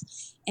growth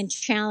and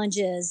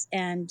challenges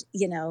and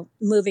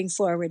moving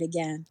forward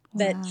again.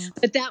 But Wow.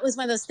 but that was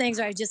one of those things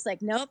where I was just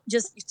like, nope,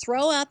 just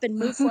throw up and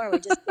move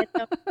forward. Just get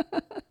them.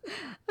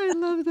 I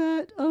love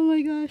that. Oh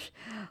my gosh.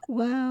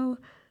 Wow.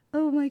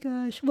 Oh my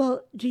gosh.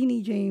 Well,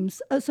 Jeannie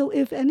James. So,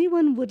 if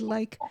anyone would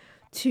like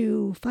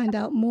to find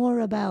out more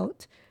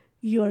about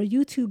your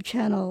YouTube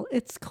channel,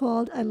 it's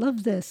called, I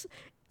love this,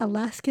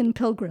 Alaskan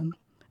Pilgrim.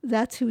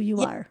 That's who you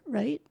are,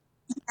 right?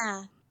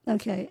 Yeah.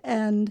 Okay.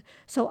 And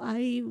so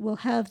I will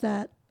have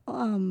that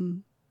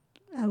on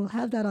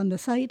the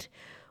site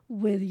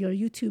with your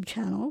YouTube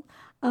channel.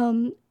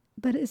 Um,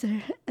 but is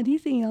there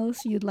anything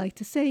else you'd like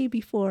to say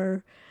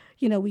before,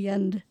 we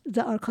end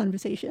our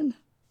conversation?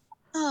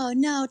 Oh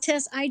no,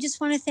 Tess, I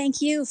just want to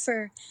thank you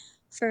for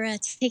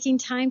taking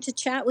time to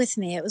chat with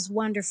me. It was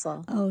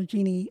wonderful. Oh,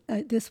 Jeannie,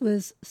 this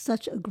was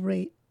such a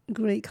great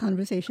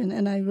conversation,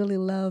 and I really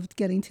loved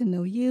getting to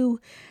know you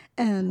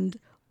and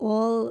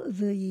all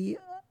the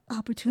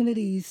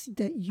opportunities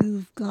that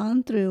you've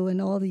gone through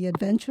and all the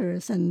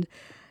adventures. And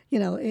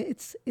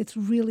it's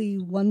really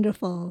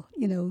wonderful,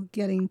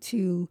 getting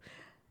to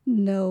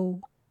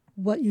know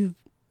what you've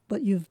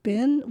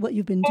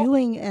been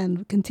doing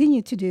and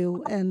continue to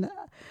do. And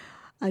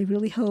I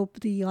really hope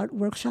the art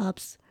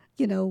workshops,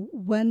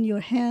 when your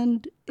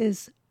hand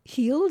is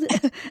healed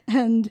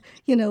and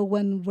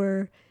when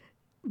we're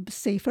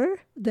safer,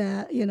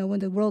 that when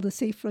the world is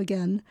safer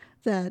again,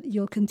 that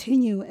you'll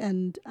continue.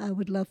 And I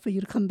would love for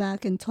you to come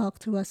back and talk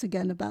to us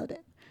again about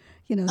it.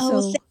 Oh,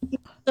 well, thank So, you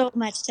so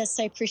much, Tess.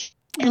 I appreciate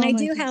it. And oh I my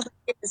do God. have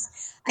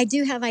ideas. I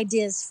do have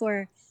ideas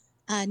for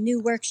new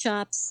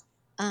workshops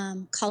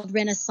called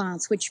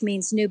Renaissance, which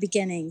means new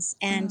beginnings.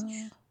 And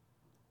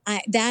Oh,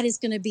 that is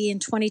going to be in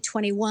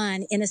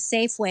 2021 in a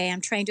safe way.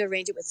 I'm trying to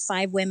arrange it with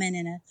 5 women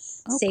in a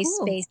oh, safe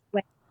cool. space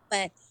way.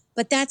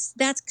 But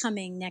that's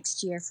coming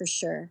next year for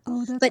sure.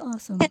 Oh, that's But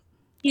awesome. thank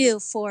you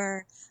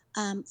for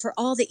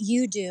all that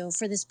you do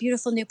for this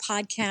beautiful new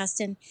podcast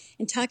and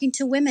talking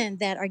to women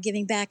that are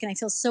giving back. And I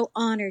feel so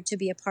honored to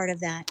be a part of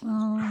that.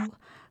 Oh,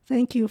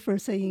 thank you for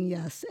saying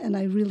yes. And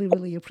I really,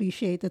 really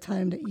appreciate the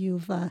time that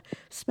you've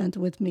spent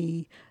with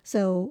me.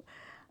 So,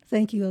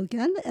 thank you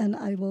again, and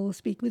I will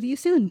speak with you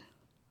soon.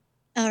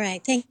 All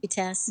right. Thank you,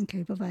 Tess.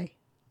 Okay, bye bye.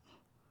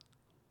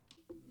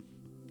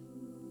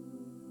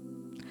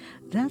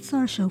 That's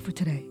our show for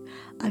today.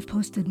 I've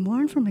posted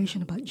more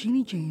information about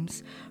Jeannie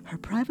James, her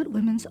private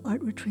women's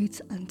art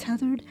retreats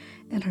Untethered,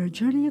 and her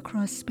journey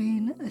across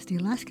Spain as the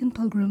Alaskan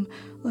Pilgrim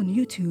on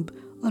YouTube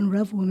on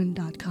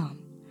RevWoman.com.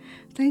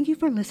 Thank you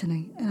for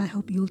listening, and I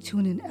hope you'll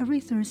tune in every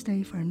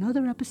Thursday for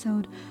another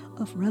episode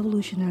of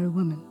Revolutionary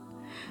Women.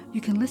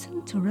 You can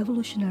listen to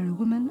Revolutionary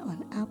Women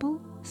on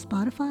Apple,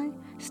 Spotify,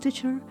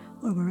 Stitcher,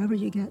 or wherever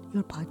you get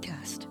your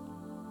podcast.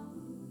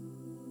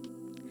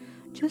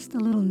 Just a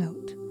little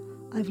note.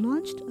 I've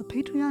launched a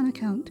Patreon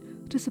account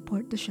to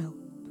support the show.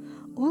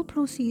 All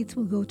proceeds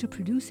will go to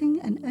producing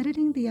and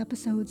editing the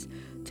episodes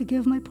to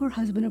give my poor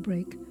husband a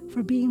break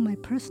for being my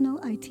personal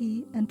IT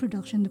and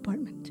production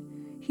department.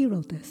 He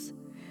wrote this.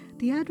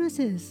 The address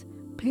is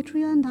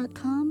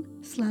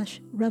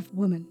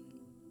patreon.com/revwoman.